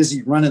 you're so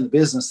busy running the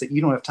business that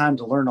you don't have time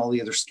to learn all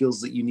the other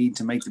skills that you need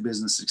to make the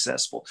business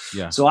successful.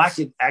 Yeah. So I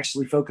could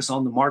actually focus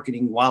on the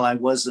marketing while I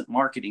wasn't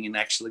marketing, and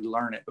actually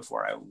learn it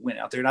before I went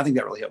out there. And I think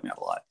that really helped me out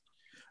a lot.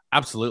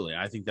 Absolutely.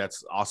 I think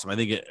that's awesome. I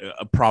think it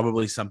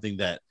probably something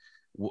that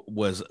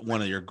was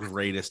one of your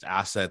greatest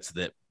assets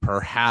that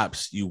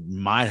perhaps you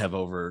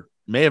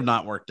may have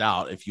not worked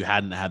out if you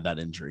hadn't had that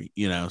injury,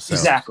 So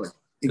exactly.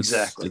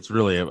 It's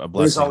really a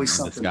blessing in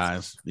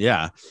disguise.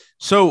 Yeah.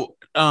 So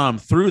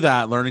through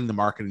that, learning the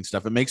marketing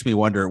stuff, it makes me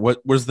wonder,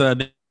 what was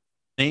the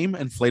name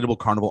Inflatable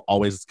Carnival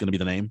always going to be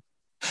the name?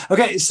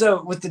 Okay.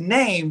 So with the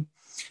name,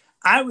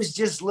 I was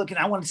just looking,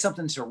 I wanted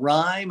something to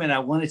rhyme, and I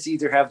wanted to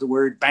either have the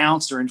word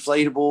bounce or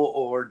inflatable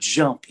or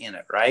jump in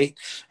it. Right.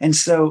 And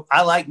so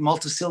I like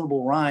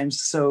multisyllable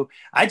rhymes. So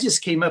I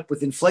just came up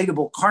with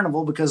Inflatable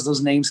Carnival because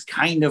those names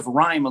kind of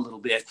rhyme a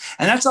little bit.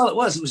 And that's all it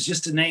was. It was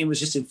just a name. It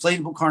was just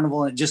Inflatable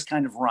Carnival, and it just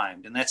kind of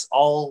rhymed. And that's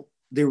all.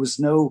 There was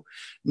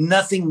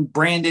nothing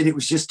branded. It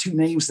was just two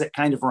names that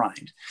kind of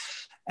rhymed.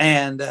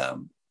 And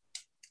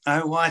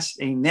I watched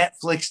a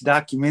Netflix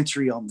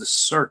documentary on the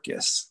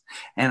circus,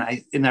 and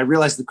I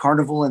realized the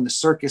carnival and the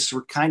circus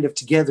were kind of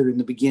together in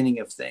the beginning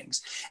of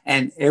things,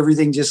 and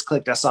everything just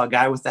clicked. I saw a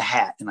guy with a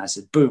hat, and I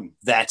said, boom,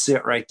 that's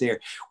it right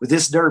there. With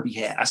this derby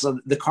hat, I saw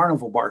the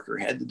carnival barker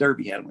had the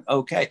derby hat. I went,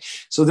 okay.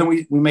 So then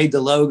we made the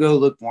logo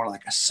look more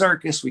like a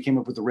circus. We came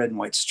up with the red and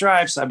white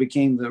stripes. I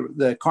became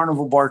the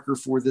carnival barker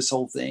for this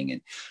whole thing. And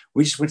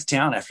we just went to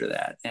town after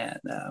that, and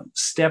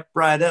step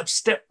right up,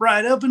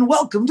 and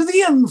welcome to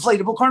the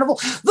Inflatable Carnival,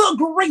 the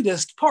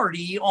greatest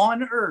party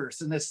on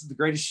earth. And this is the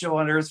greatest show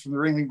on earth from the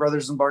Ringling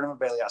Brothers and Barnum and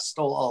Bailey. I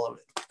stole all of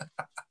it.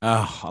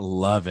 Oh, I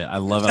love it.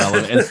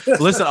 And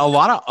listen, a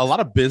lot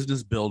of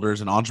business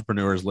builders and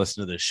entrepreneurs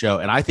listen to this show,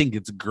 and I think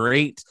it's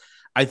great.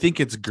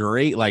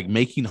 Like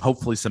making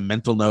hopefully some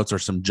mental notes or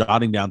some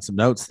jotting down some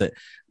notes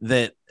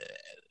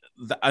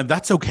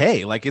that's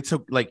okay. Like it's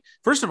like,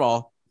 first of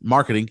all,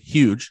 marketing,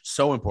 huge,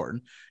 so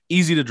important,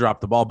 easy to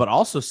drop the ball, but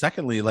also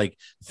secondly, like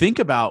think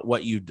about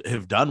what you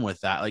have done with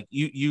that. Like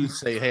you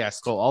say, hey, I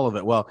stole all of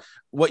it. Well,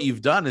 what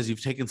you've done is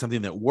you've taken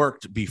something that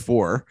worked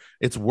before,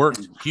 it's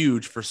worked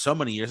huge for so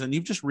many years, and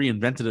you've just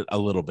reinvented it a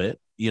little bit,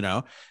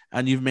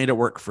 and you've made it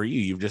work for you.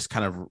 You've just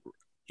kind of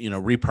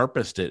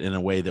repurposed it in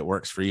a way that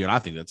works for you. And I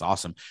think that's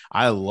awesome.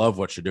 I love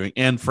what you're doing.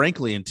 And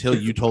frankly, until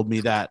you told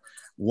me that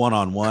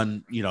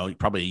one-on-one,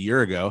 probably a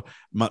year ago,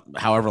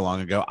 however long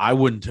ago, I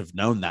wouldn't have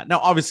known that. Now,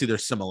 obviously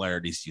there's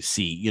similarities you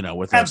see,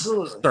 with a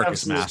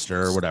circus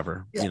master or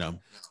whatever,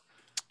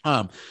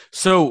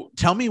 So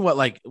tell me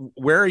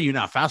where are you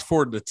now? Fast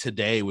forward to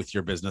today with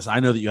your business. I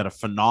know that you had a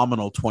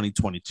phenomenal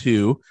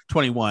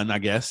 21, I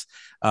guess.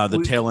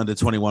 The tail end of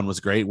 21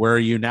 was great. Where are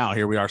you now?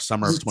 Here we are,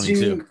 summer of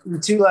 22. The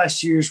two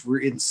last years were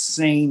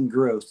insane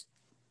growth.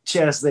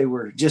 Chess, they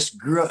were just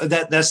grow.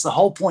 That's the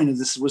whole point of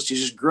this, was to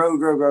just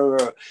grow,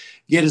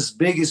 get as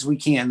big as we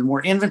can. The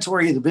more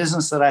inventory of the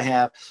business that I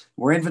have,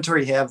 the more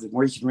inventory you have, the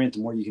more you can rent, the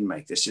more you can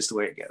make. That's just the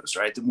way it goes,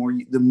 right? The more.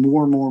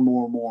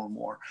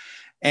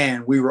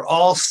 And we were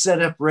all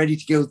set up, ready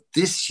to go.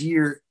 This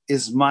year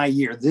is my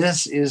year.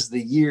 This is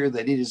the year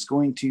that it is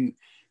going to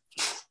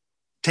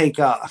take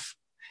off.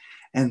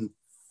 And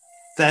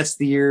that's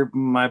the year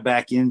my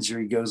back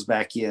injury goes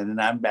back in,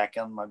 and I'm back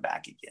on my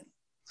back again.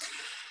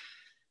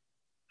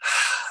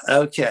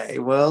 Okay,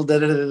 well,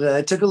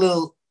 I took a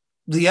little,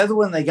 the other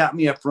one, they got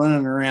me up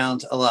running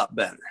around a lot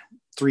better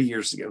 3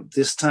 years ago.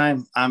 This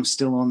time I'm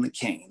still on the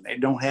cane. They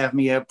don't have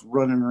me up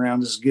running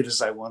around as good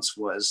as I once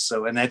was.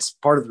 So, and that's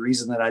part of the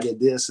reason that I did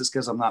this, is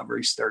because I'm not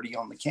very sturdy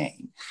on the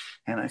cane,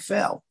 and I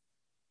fell.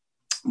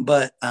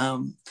 But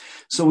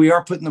so we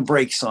are putting the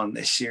brakes on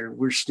this year.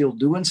 We're still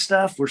doing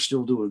stuff. We're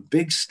still doing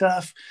big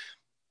stuff,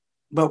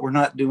 but we're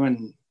not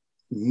doing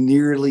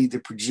nearly the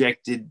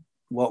projected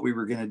what we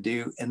were going to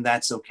do. And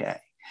that's okay.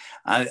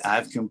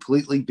 I've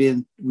completely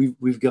been,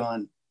 we've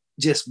gone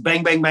just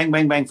bang, bang, bang,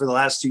 bang, bang for the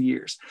last 2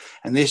 years.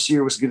 And this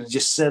year was going to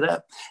just set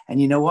up.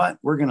 And you know what?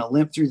 We're going to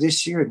limp through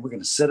this year and we're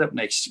going to set up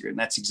next year. And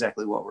that's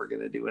exactly what we're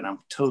going to do. And I'm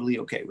totally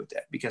okay with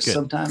that, because Good.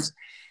 sometimes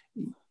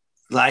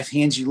life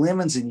hands you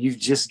lemons and you've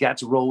just got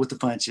to roll with the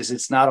punches.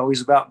 It's not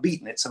always about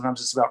beating it. Sometimes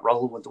it's about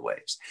rolling with the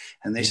waves.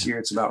 And this year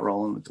it's about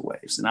rolling with the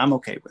waves. And I'm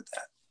okay with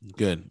that.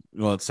 Good.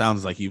 Well, it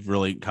sounds like you've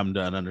really come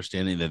to an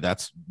understanding that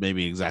that's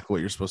maybe exactly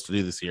what you're supposed to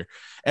do this year.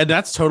 And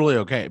that's totally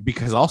okay,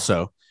 because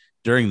also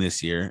during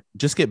this year,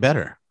 just get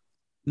better.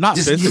 Not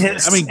just, physically.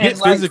 Yes. I mean, get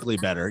physically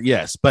better.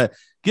 Yes. But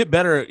get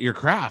better at your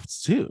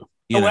crafts too.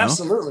 You know?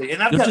 Absolutely.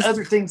 And I've got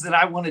other things that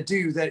I want to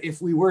do that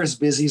if we were as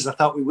busy as I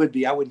thought we would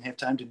be, I wouldn't have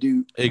time to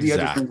do the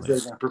other things that are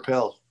going to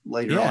propel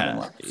later on in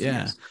life.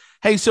 Yeah.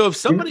 Hey, so if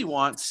somebody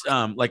wants,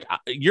 like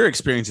your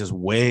experience is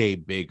way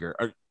bigger,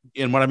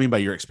 and what I mean by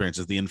your experience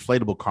is the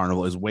inflatable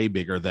carnival is way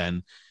bigger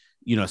than,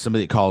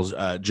 somebody calls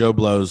Joe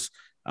Blow's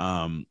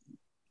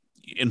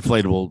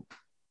inflatable.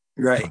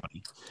 Right.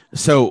 Company.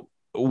 So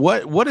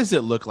what does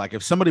it look like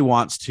if somebody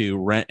wants to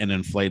rent an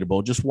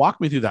inflatable? Just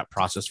walk me through that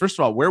process. First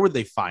of all, where would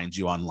they find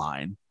you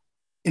online?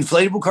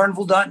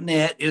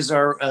 Inflatablecarnival.net is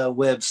our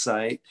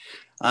website.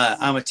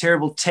 I'm a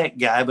terrible tech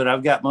guy, but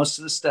I've got most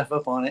of the stuff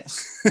up on it.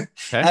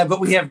 Okay. But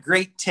we have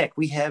great tech.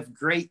 We have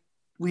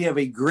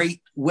a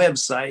great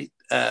website.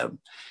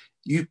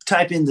 You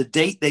type in the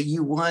date that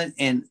you want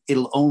and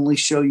it'll only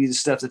show you the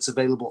stuff that's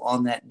available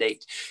on that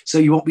date. So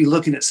you won't be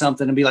looking at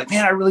something and be like,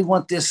 man, I really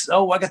want this.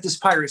 Oh, I got this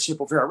pirate ship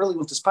over here. I really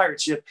want this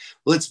pirate ship.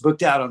 Well, it's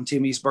booked out on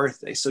Timmy's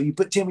birthday. So you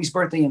put Timmy's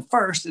birthday in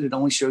first and it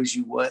only shows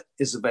you what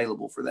is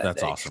available for that day.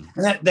 That's awesome.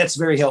 And that's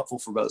very helpful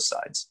for both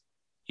sides.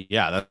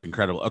 Yeah, that's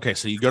incredible. Okay,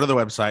 so you go to the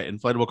website,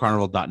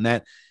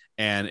 inflatablecarnival.net,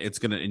 and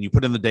you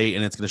put in the date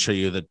and it's going to show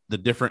you the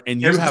different,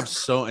 and you have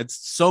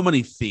so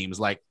many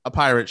themes, like a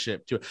pirate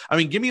ship too. I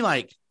mean, give me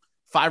like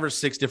 5 or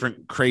 6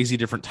 different crazy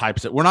different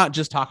types. We're not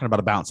just talking about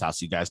a bounce house,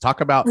 you guys.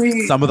 Talk about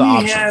some of the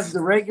options. We have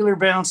the regular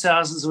bounce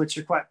houses, which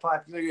are quite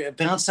popular. A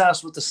bounce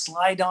house with a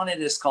slide on it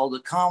is called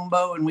a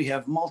combo, and we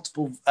have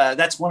multiple.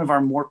 That's one of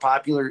our more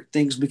popular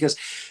things because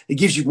it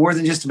gives you more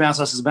than just a bounce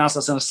house. It's a bounce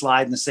house and a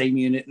slide in the same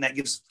unit, and that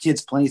gives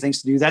kids plenty of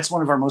things to do. That's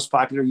one of our most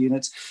popular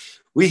units.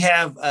 We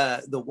have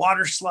the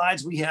water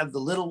slides. We have the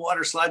little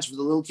water slides for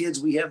the little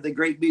kids. We have the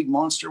great big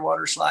monster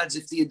water slides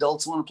if the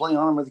adults want to play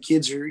on them or the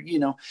kids are,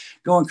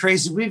 going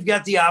crazy. We've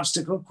got the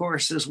obstacle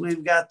courses.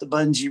 We've got the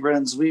bungee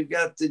runs. We've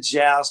got the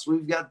joust.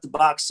 We've got the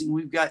boxing.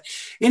 We've got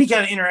any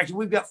kind of interactive.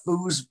 We've got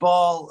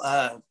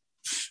foosball.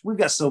 We've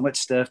got so much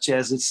stuff,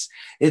 Chaz.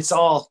 It's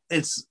all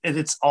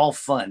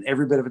fun.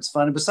 Every bit of it's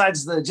fun. And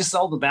besides just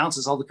all the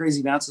bounces, all the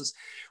crazy bounces,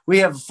 we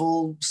have a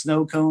full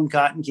snow cone,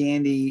 cotton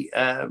candy,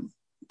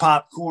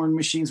 popcorn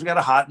machines. We got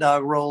a hot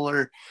dog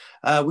roller.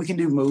 We can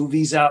do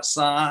movies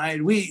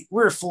outside.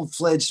 We're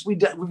full-fledged. We've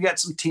got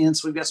some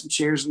tents. We've got some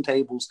chairs and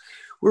tables.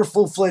 We're a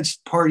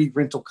full-fledged party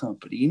rental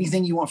company.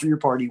 Anything you want for your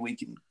party, we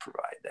can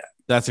provide that.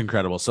 That's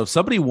incredible. So if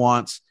somebody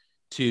wants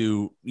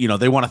to,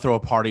 they want to throw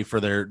a party for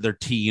their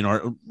teen,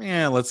 or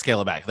let's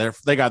scale it back.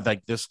 They got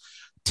like this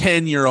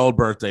 10-year-old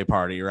birthday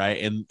party,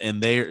 right?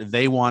 And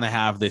they want to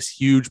have this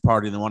huge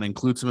party. They want to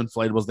include some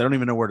inflatables. They don't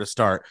even know where to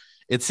start.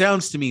 It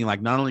sounds to me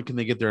like not only can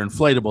they get their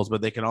inflatables,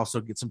 but they can also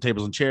get some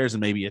tables and chairs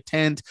and maybe a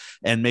tent.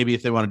 And maybe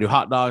if they want to do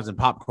hot dogs and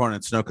popcorn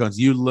and snow cones,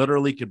 you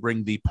literally could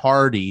bring the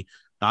party,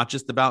 not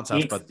just the bounce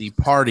house, but the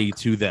party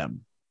to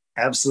them.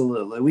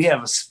 Absolutely. We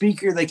have a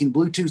speaker they can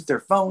Bluetooth their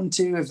phone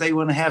to if they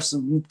want to have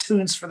some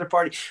tunes for their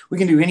party. We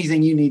can do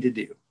anything you need to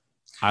do.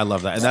 I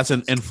love that. And that's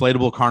an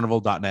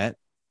inflatablecarnival.net.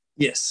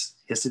 Yes.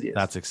 Yes, it is.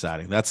 That's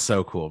exciting. That's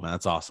so cool, man.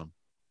 That's awesome.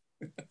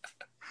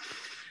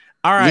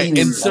 All right.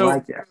 And so,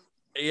 like that.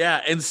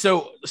 Yeah. And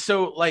so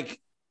like,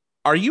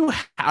 are you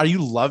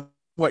love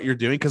what you're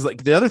doing? Cause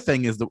like the other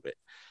thing is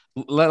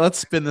let's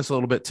spin this a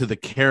little bit to the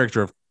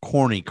character of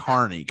Corny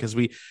Carney. Cause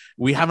we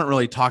haven't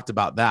really talked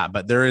about that,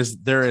 but there is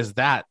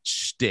that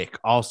shtick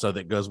also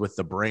that goes with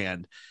the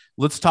brand.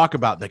 Let's talk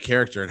about the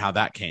character and how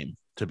that came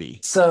to be.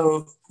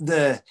 So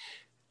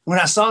when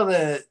I saw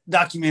the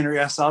documentary,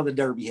 I saw the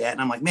derby hat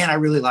and I'm like, man, I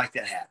really like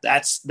that hat.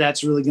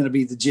 That's really going to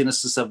be the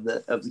genesis of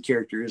the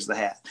character is the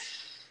hat.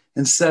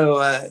 And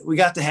so we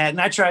got the hat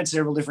and I tried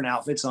several different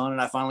outfits on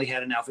and I finally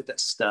had an outfit that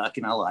stuck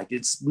and I liked it.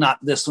 It's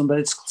not this one, but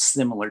it's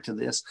similar to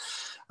this.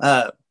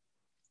 At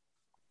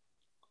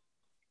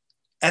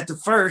the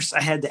first,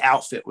 I had the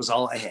outfit was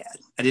all I had.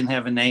 I didn't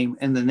have a name.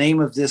 And the name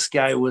of this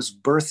guy was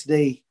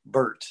Birthday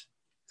Bert.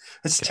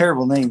 That's a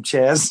terrible name,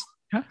 Chaz.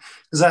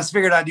 Because I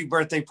figured I'd do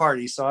birthday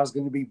parties. So I was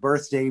going to be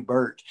Birthday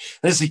Bert.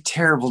 That's a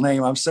terrible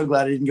name. I'm so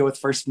glad I didn't go with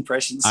First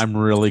Impressions. I'm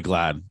really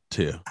glad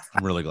too.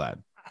 I'm really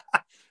glad.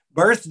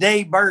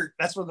 Birthday Bert.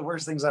 That's one of the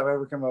worst things I've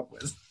ever come up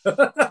with.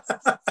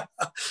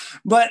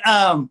 But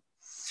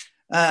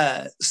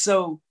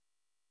so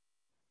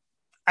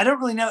I don't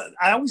really know.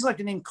 I always liked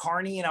the name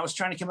Carney, and I was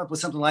trying to come up with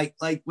something like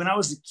when I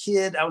was a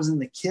kid, I was in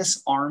the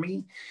Kiss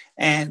Army,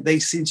 and they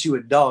sent you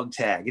a dog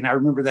tag. And I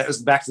remember that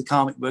was back to the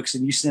comic books,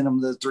 and you sent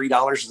them the $3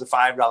 or the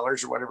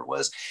 $5 or whatever it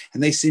was,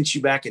 and they sent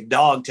you back a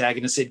dog tag,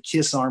 and it said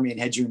Kiss Army and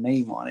had your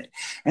name on it.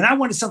 And I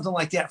wanted something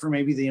like that for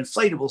maybe the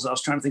inflatables. I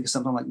was trying to think of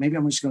something like, maybe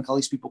I'm just going to call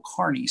these people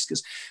Carnies,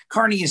 because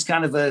Carney is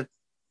kind of an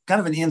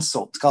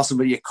insult to call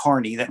somebody a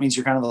carny. That means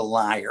you're kind of a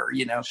liar,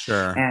 you know?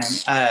 Sure. And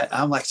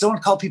I'm like,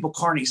 someone call people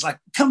carnies, like,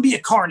 come be a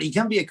carny,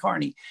 come be a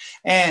carny.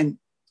 And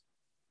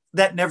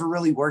that never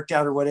really worked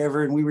out or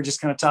whatever. And we were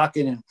just kind of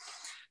talking, and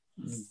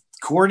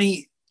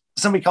corny,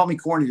 somebody called me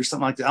corny or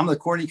something like that. I'm the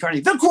corny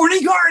carny, the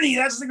corny carny.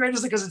 That's the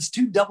greatest thing, because it's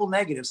two double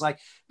negatives. Like,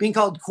 being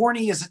called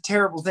corny is a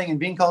terrible thing, and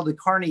being called a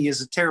carny is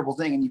a terrible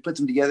thing. And you put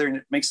them together and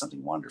it makes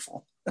something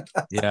wonderful.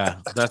 Yeah,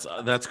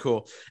 that's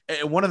cool.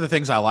 And one of the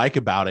things I like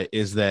about it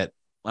is that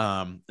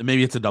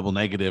maybe it's a double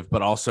negative,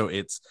 but also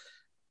it's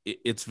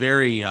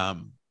very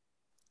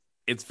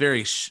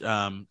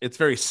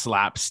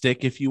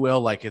slapstick, if you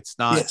will. Like, it's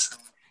not, yes.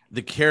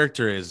 The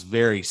character is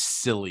very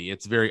silly.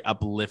 It's very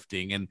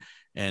uplifting.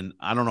 And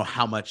I don't know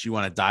how much you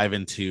want to dive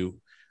into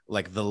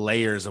like the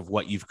layers of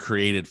what you've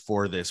created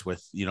for this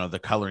with, you know, the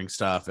coloring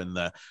stuff and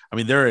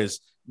there is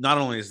not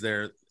only is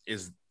there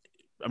is,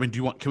 can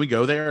we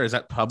go there? Is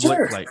that public?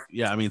 Sure. Like,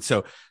 yeah,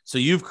 so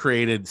you've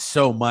created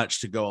so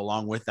much to go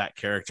along with that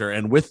character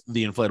and with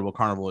the inflatable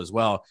carnival as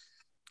well,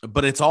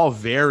 but it's all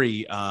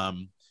very,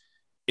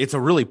 it's a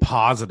really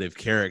positive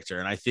character.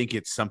 And I think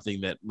it's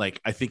something that,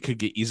 like, I think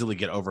could easily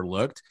get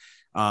overlooked.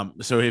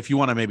 So if you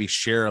want to maybe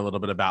share a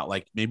little bit about,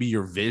 like, maybe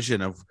your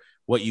vision of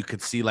what you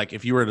could see, like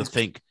if you were to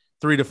think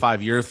 3 to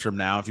 5 years from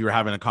now, if you were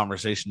having a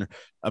conversation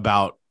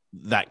about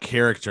that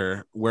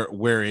character,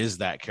 where is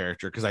that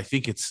character? Because I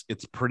think it's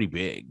pretty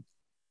big.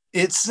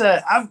 It's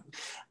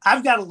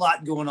I've got a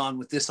lot going on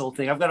with this whole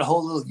thing. I've got a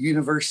whole little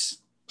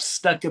universe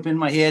stuck up in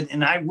my head,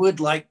 and I would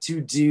like to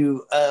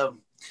do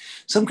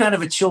some kind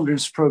of a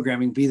children's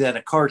programming, be that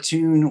a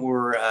cartoon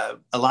or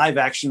a live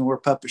action or a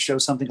puppet show,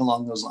 something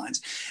along those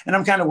lines. And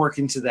I'm kind of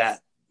working to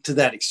that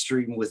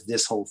extreme with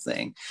this whole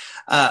thing.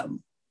 I'm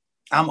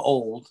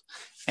old.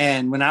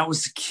 And when I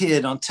was a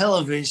kid on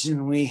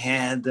television, we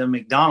had the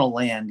McDonald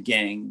Land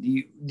gang.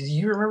 Do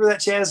you remember that,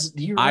 Chaz?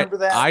 Do you remember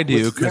that? I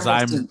do, because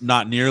I'm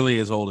not nearly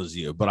as old as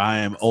you, but I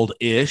am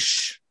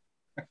old-ish.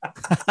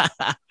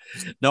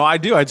 No, I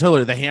do. I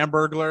totally. The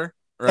Hamburglar,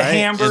 right? The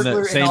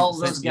Hamburglar and all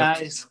those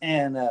guys. Yep.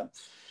 And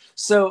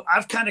so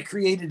I've kind of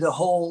created a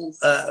whole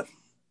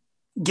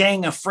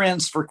gang of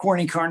friends for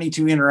Corny Carney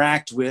to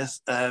interact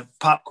with.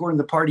 Popcorn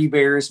the Party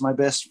Bear is my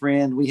best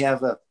friend. We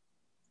have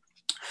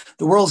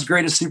the world's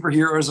greatest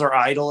superhero is our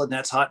idol, and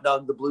that's Hot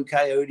Dog the Blue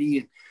Coyote.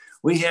 And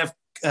we have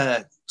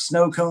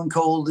Snow Cone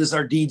Cold is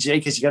our DJ,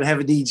 because you got to have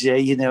a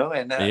DJ, you know.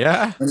 And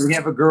yeah. And we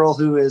have a girl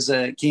who is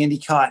Candy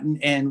Cotton,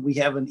 and we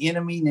have an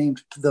enemy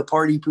named the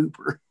Party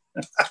Pooper.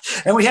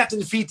 And we have to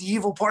defeat the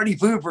evil Party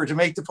Pooper to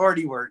make the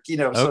party work, you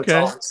know. So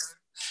okay.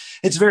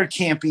 It's very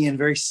campy and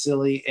very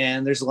silly,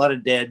 and there's a lot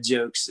of dad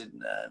jokes,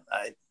 and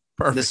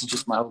this is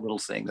just my little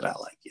thing that I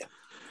like. Yeah.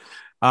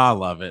 I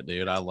love it,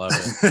 dude. I love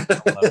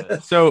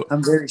it. So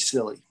I'm very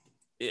silly.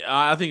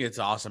 I think it's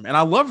awesome. And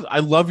I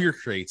love your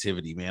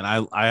creativity, man.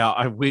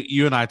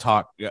 You and I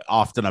talk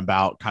often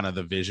about kind of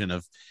the vision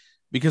of,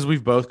 because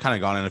we've both kind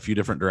of gone in a few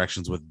different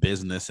directions with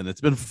business, and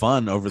it's been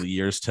fun over the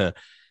years to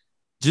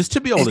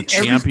be able to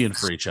champion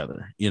for each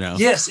other, you know?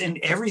 Yes. And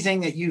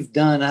everything that you've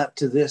done up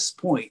to this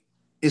point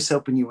is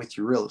helping you with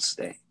your real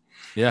estate.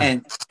 Yeah.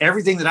 And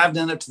everything that I've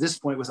done up to this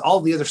point with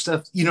all the other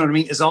stuff, you know what I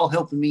mean, is all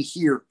helping me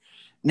here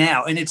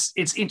now. And it's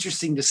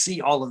interesting to see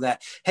all of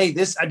that. Hey,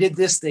 I did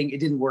this thing. It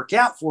didn't work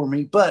out for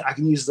me, but I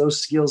can use those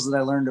skills that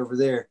I learned over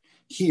there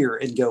here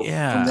and go from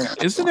there.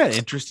 Isn't that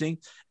interesting?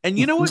 And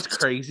you know what's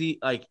crazy?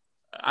 Like,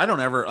 I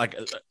won't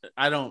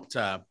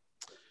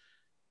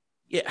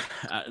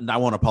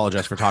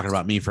apologize for talking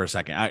about me for a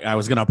second. I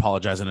was going to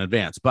apologize in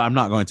advance, but I'm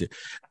not going to.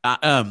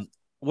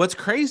 What's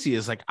crazy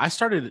is, like, I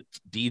started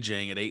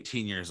DJing at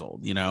 18 years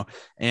old, you know,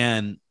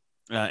 and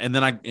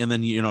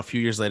then, you know, a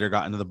few years later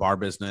got into the bar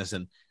business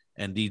and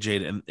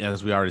DJ'd, and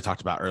as we already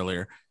talked about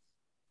earlier.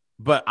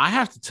 But I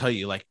have to tell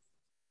you, like,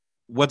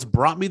 what's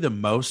brought me the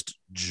most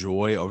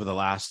joy over the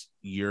last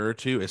year or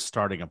two is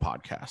starting a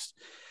podcast.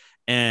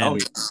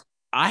 And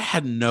I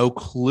had no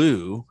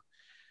clue.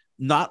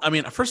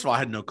 First of all, I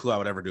had no clue I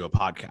would ever do a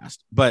podcast,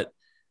 but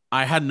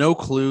I had no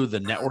clue the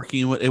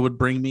networking it would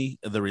bring me,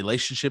 the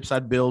relationships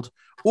I'd build,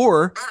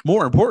 or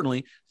more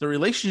importantly, the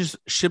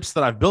relationships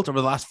that I've built over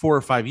the last 4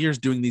 or 5 years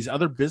doing these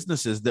other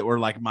businesses that were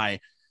like I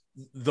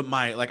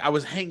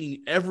was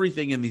hanging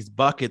everything in these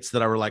buckets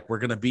that I were like, we're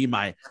going to be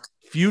my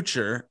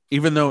future,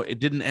 even though it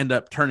didn't end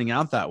up turning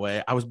out that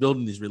way. I was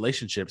building these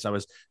relationships. I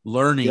was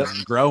learning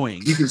and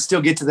growing. You can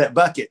still get to that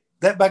bucket.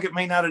 That bucket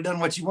may not have done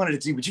what you wanted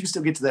it to, but you can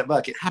still get to that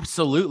bucket.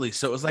 Absolutely.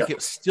 So it was like,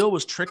 it still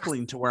was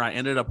trickling to where I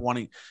ended up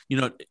wanting, you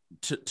know,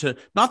 to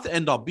not the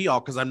end all be all,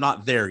 because I'm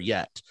not there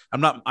yet.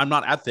 I'm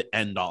not at the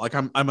end all. Like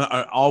I'm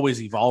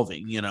always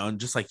evolving, you know, and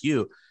just like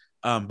you,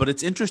 But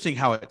it's interesting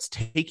how it's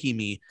taking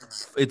me.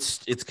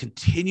 It's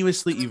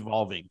continuously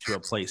evolving to a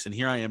place. And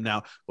here I am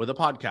now with a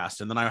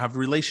podcast. And then I have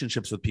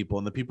relationships with people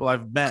and the people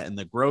I've met and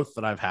the growth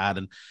that I've had.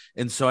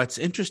 And so it's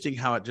interesting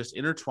how it just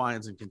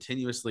intertwines and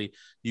continuously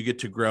you get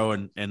to grow.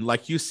 And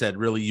like you said,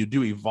 really, you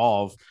do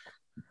evolve.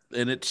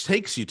 And it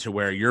takes you to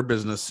where your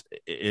business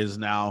is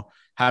now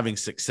having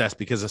success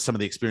because of some of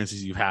the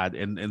experiences you've had.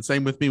 And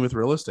same with me with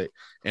real estate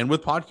and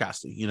with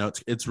podcasting. You know,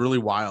 it's really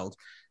wild.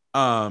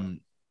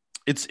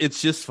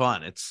 It's just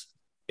fun.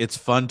 It's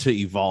fun to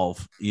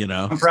evolve, you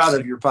know. I'm proud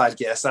of your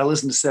podcast. I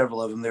listened to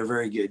several of them. They're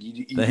very good.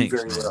 You do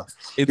very well.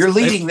 You're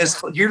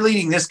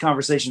leading this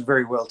conversation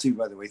very well too,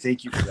 by the way.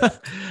 Thank you for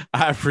that.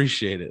 I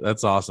appreciate it.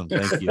 That's awesome.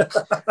 Thank you.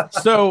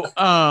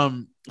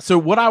 So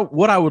what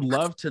I would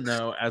love to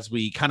know as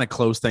we kind of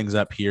close things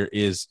up here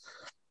is,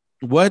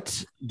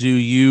 what do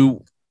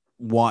you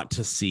want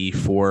to see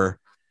for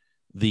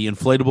the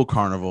Inflatable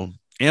Carnival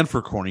and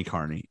for Corny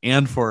Carney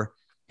and for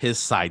his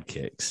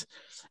sidekicks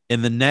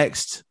in the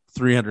next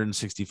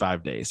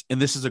 365 days?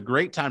 And this is a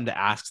great time to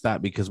ask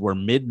that because we're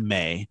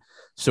mid-May.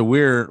 So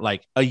we're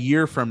like a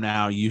year from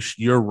now,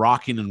 you're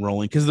rocking and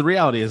rolling. Because the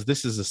reality is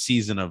this is a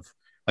season of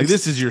like,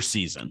 this is your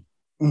season,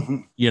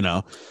 you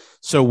know?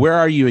 So where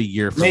are you a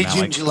year from May, now?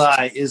 June,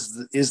 July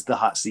is the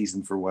hot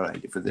season for what I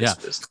do for this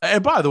business.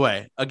 And by the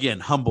way, again,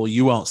 humble,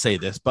 you won't say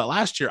this, but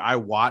last year I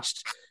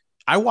watched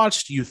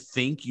you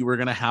think you were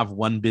going to have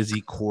one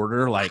busy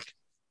quarter, like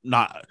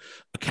not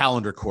a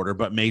calendar quarter,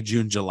 but May,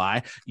 June,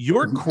 July.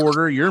 Your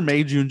quarter, your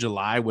May, June,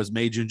 July was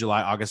May, June,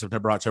 July, August,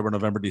 September, October,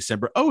 November,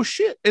 December. Oh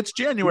shit, it's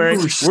January.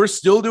 We're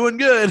still doing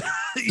good.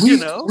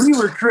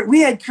 We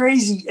had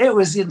crazy. It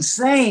was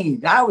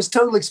insane. I was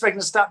totally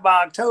expecting to stop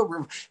by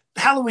October.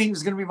 Halloween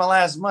was going to be my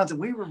last month, and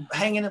we were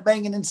hanging and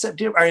banging in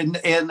September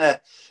and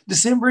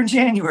December and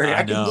January.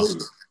 I know.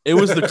 It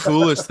was the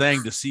coolest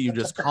thing to see you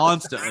just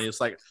constantly.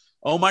 It's like,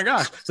 oh my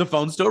gosh, the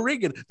phone's still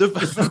ringing.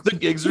 The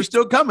gigs are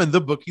still coming.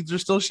 The bookings are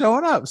still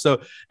showing up.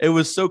 So it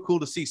was so cool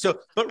to see. So,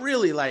 but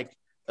really like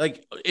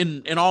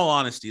in all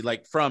honesty,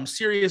 like from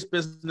serious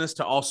business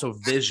to also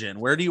vision,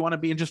 where do you want to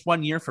be in just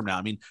 1 year from now?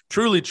 I mean,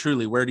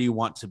 truly, where do you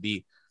want to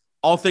be?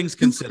 All things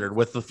considered,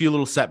 with a few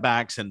little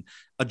setbacks and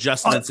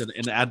adjustments and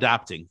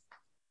adapting.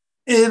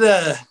 In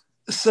the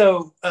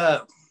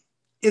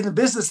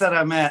business that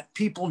I'm at,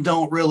 people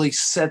don't really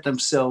set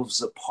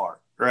themselves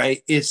apart,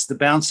 right? It's the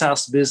bounce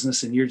house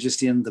business, and you're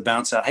just in the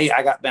bounce house. Hey,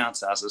 I got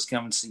bounce houses.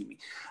 Come and see me.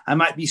 I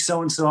might be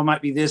so-and-so. I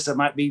might be this. I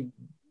might be,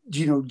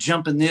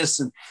 jumping this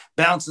and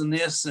bouncing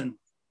this and,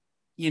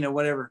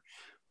 whatever.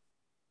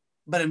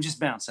 But I'm just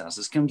bounce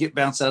houses. Come get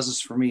bounce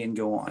houses for me and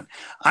go on.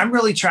 I'm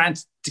really trying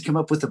to come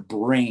up with a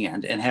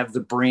brand and have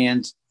the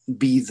brand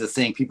be the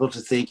thing. People to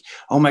think,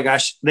 oh my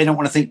gosh, they don't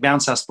want to think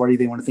bounce house party.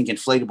 They want to think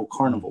inflatable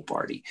carnival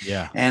party.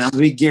 Yeah. And I'm a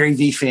big Gary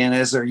Vee fan,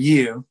 as are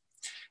you.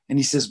 And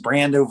he says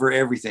brand over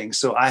everything.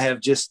 So I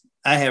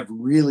have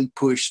really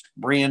pushed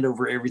brand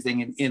over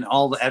everything in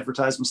all the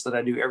advertisements that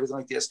I do, everything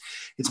like this.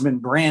 It's been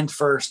brand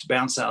first,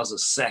 bounce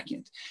houses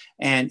second.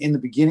 And in the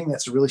beginning,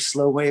 that's a really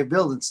slow way of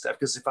building stuff,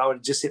 because if I would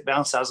have just hit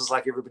bounce houses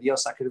like everybody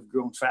else, I could have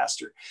grown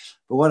faster.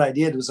 But what I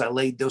did was I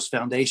laid those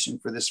foundation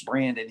for this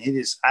brand. And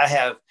I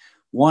have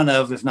one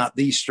of, if not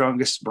the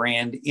strongest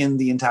brand in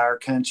the entire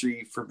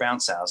country for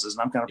bounce houses.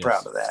 And I'm kind of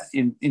proud of that.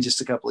 In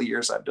just a couple of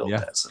years, I built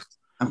that. So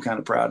I'm kind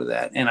of proud of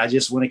that. And I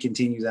just want to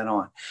continue that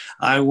on.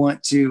 I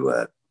want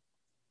to,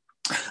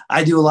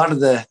 I do a lot of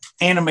the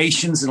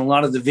animations and a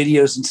lot of the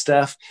videos and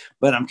stuff,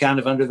 but I'm kind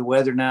of under the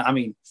weather now. I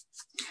mean,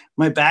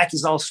 my back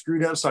is all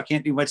screwed up, so I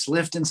can't do much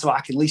lifting, so I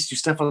can at least do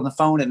stuff on the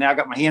phone. And now I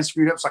got my hands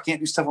screwed up, so I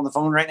can't do stuff on the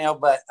phone right now,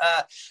 but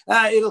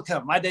it'll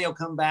come. My day will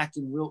come back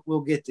and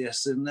we'll get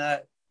this. And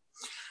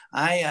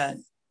I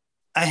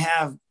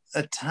have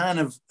a ton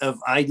of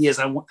ideas.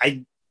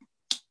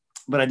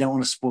 But I don't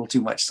want to spoil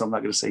too much, so I'm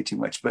not going to say too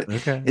much, but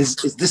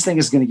this thing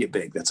is going to get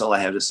big. That's all I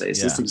have to say.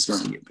 This thing's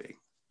going to get big.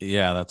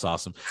 Yeah, that's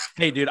awesome.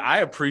 Hey, dude, I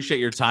appreciate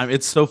your time.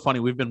 It's so funny.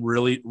 We've been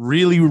really,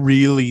 really,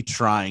 really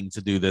trying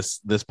to do this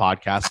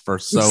podcast for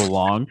so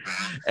long.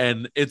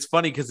 And it's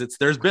funny because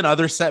there's been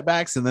other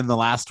setbacks. And then the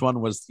last one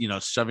was,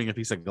 shoving a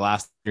piece of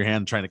glass in your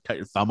hand, trying to cut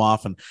your thumb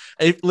off. And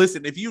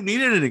if you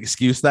needed an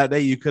excuse that day,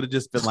 you could have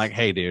just been like,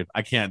 hey, dude,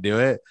 I can't do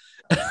it.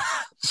 I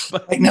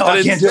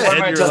can't do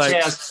it.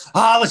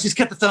 Let's just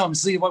cut the thumb and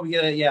see what we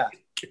get. Yeah.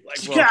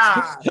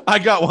 I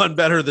got one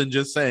better than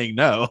just saying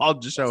no. I'll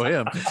just show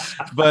him.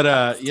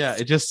 But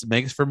it just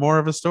makes for more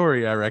of a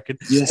story, I reckon.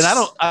 Yes.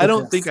 And I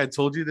don't think I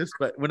told you this,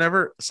 but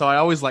I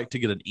always like to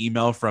get an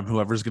email from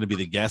whoever's going to be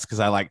the guest, because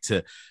I like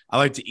to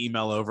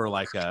email over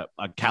like a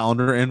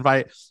calendar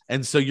invite.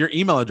 And so your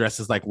email address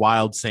is like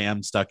Wild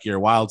Sam Stuck here,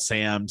 Wild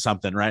Sam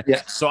something, right?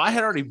 Yeah. So I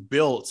had already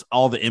built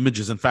all the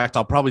images. In fact,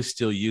 I'll probably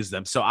still use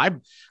them. So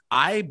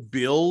I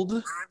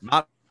build,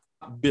 not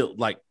built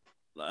like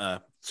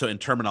so in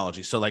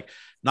terminology, so like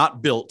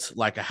not built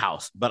like a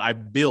house, but I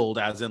build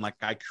as in like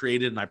I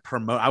created and I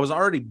promote. I was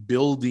already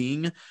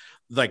building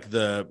like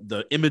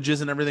the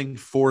images and everything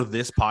for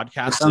this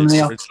podcast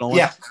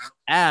originally,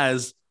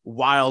 as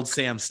Wild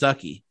Sam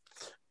Stuckey.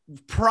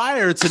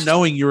 prior to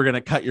knowing you were going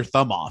to cut your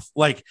thumb off.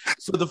 Like,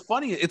 so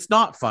it's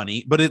not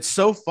funny, but it's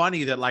so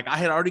funny that like I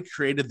had already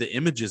created the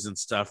images and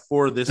stuff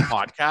for this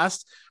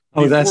podcast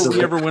before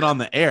we ever went on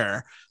the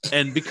air.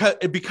 And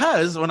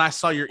because when I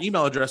saw your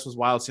email address was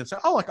Wild Sam,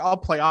 like I'll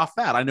play off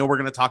that. I know we're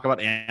going to talk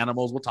about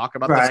animals. We'll talk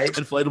about the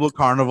inflatable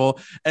carnival.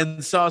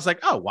 And so I was like,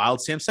 oh,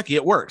 Wild Sam Stuckey,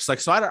 it works. Like,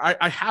 so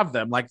I have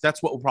them. Like,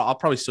 that's what I'll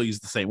probably still use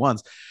the same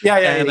ones.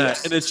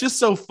 And it's just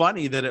so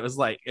funny that it was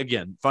like,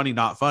 again, funny,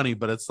 not funny,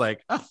 but it's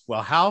like, oh,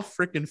 well, how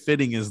freaking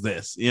fitting is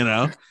this? You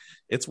know?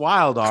 It's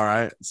wild, all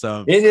right.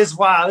 So it is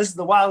wild. This is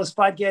the wildest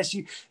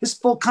podcast. This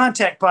full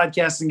contact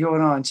podcasting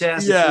going on,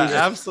 Chaz. Yeah,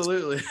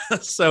 absolutely.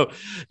 So,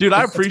 dude,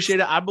 I appreciate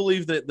it. I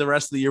believe that the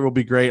rest of the year will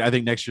be great. I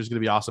think next year is going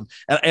to be awesome.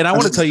 And I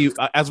want to tell you,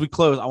 as we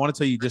close, I want to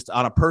tell you just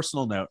on a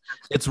personal note,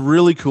 it's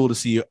really cool to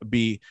see you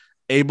be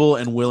able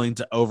and willing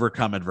to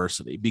overcome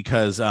adversity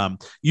because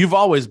you've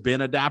always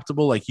been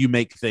adaptable. Like you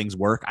make things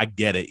work. I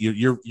get it.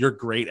 You're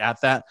great at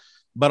that.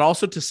 But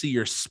also to see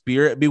your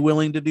spirit be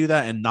willing to do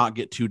that and not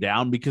get too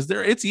down because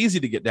it's easy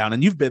to get down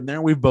and you've been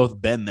there. We've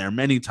both been there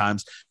many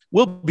times.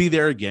 We'll be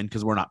there again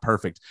because we're not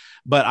perfect,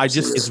 but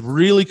it's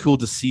really cool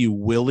to see you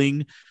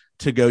willing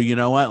to go, you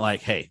know what?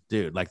 Like, hey,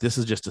 dude, like this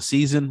is just a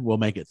season. We'll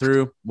make it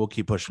through. We'll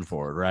keep pushing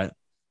forward. Right.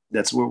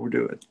 That's what we're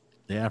doing.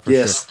 Yeah, for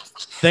sure.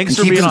 Thanks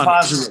for being on.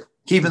 Positive.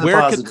 Keeping the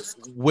positive.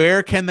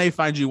 Where can they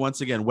find you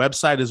once again?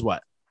 Website is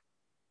what?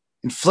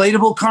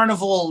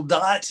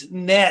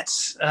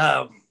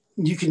 Inflatablecarnival.net.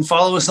 You can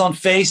follow us on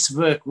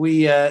Facebook.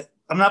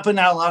 I'm not putting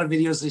out a lot of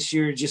videos this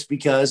year just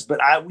because,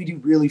 but we do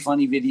really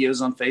funny videos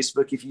on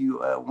Facebook if you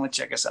want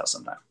to check us out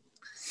sometime.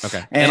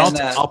 Okay. And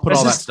I'll put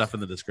all that stuff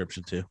in the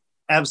description too.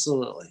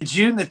 Absolutely.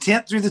 June the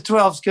 10th through the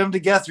 12th, come to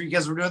Guthrie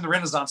because we're doing the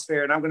Renaissance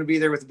Fair and I'm going to be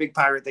there with the big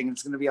pirate thing.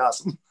 It's going to be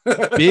awesome.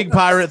 Big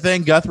pirate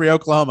thing, Guthrie,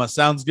 Oklahoma.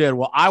 Sounds good.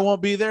 Well, I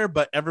won't be there,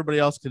 but everybody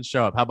else can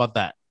show up. How about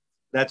that?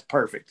 That's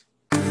perfect.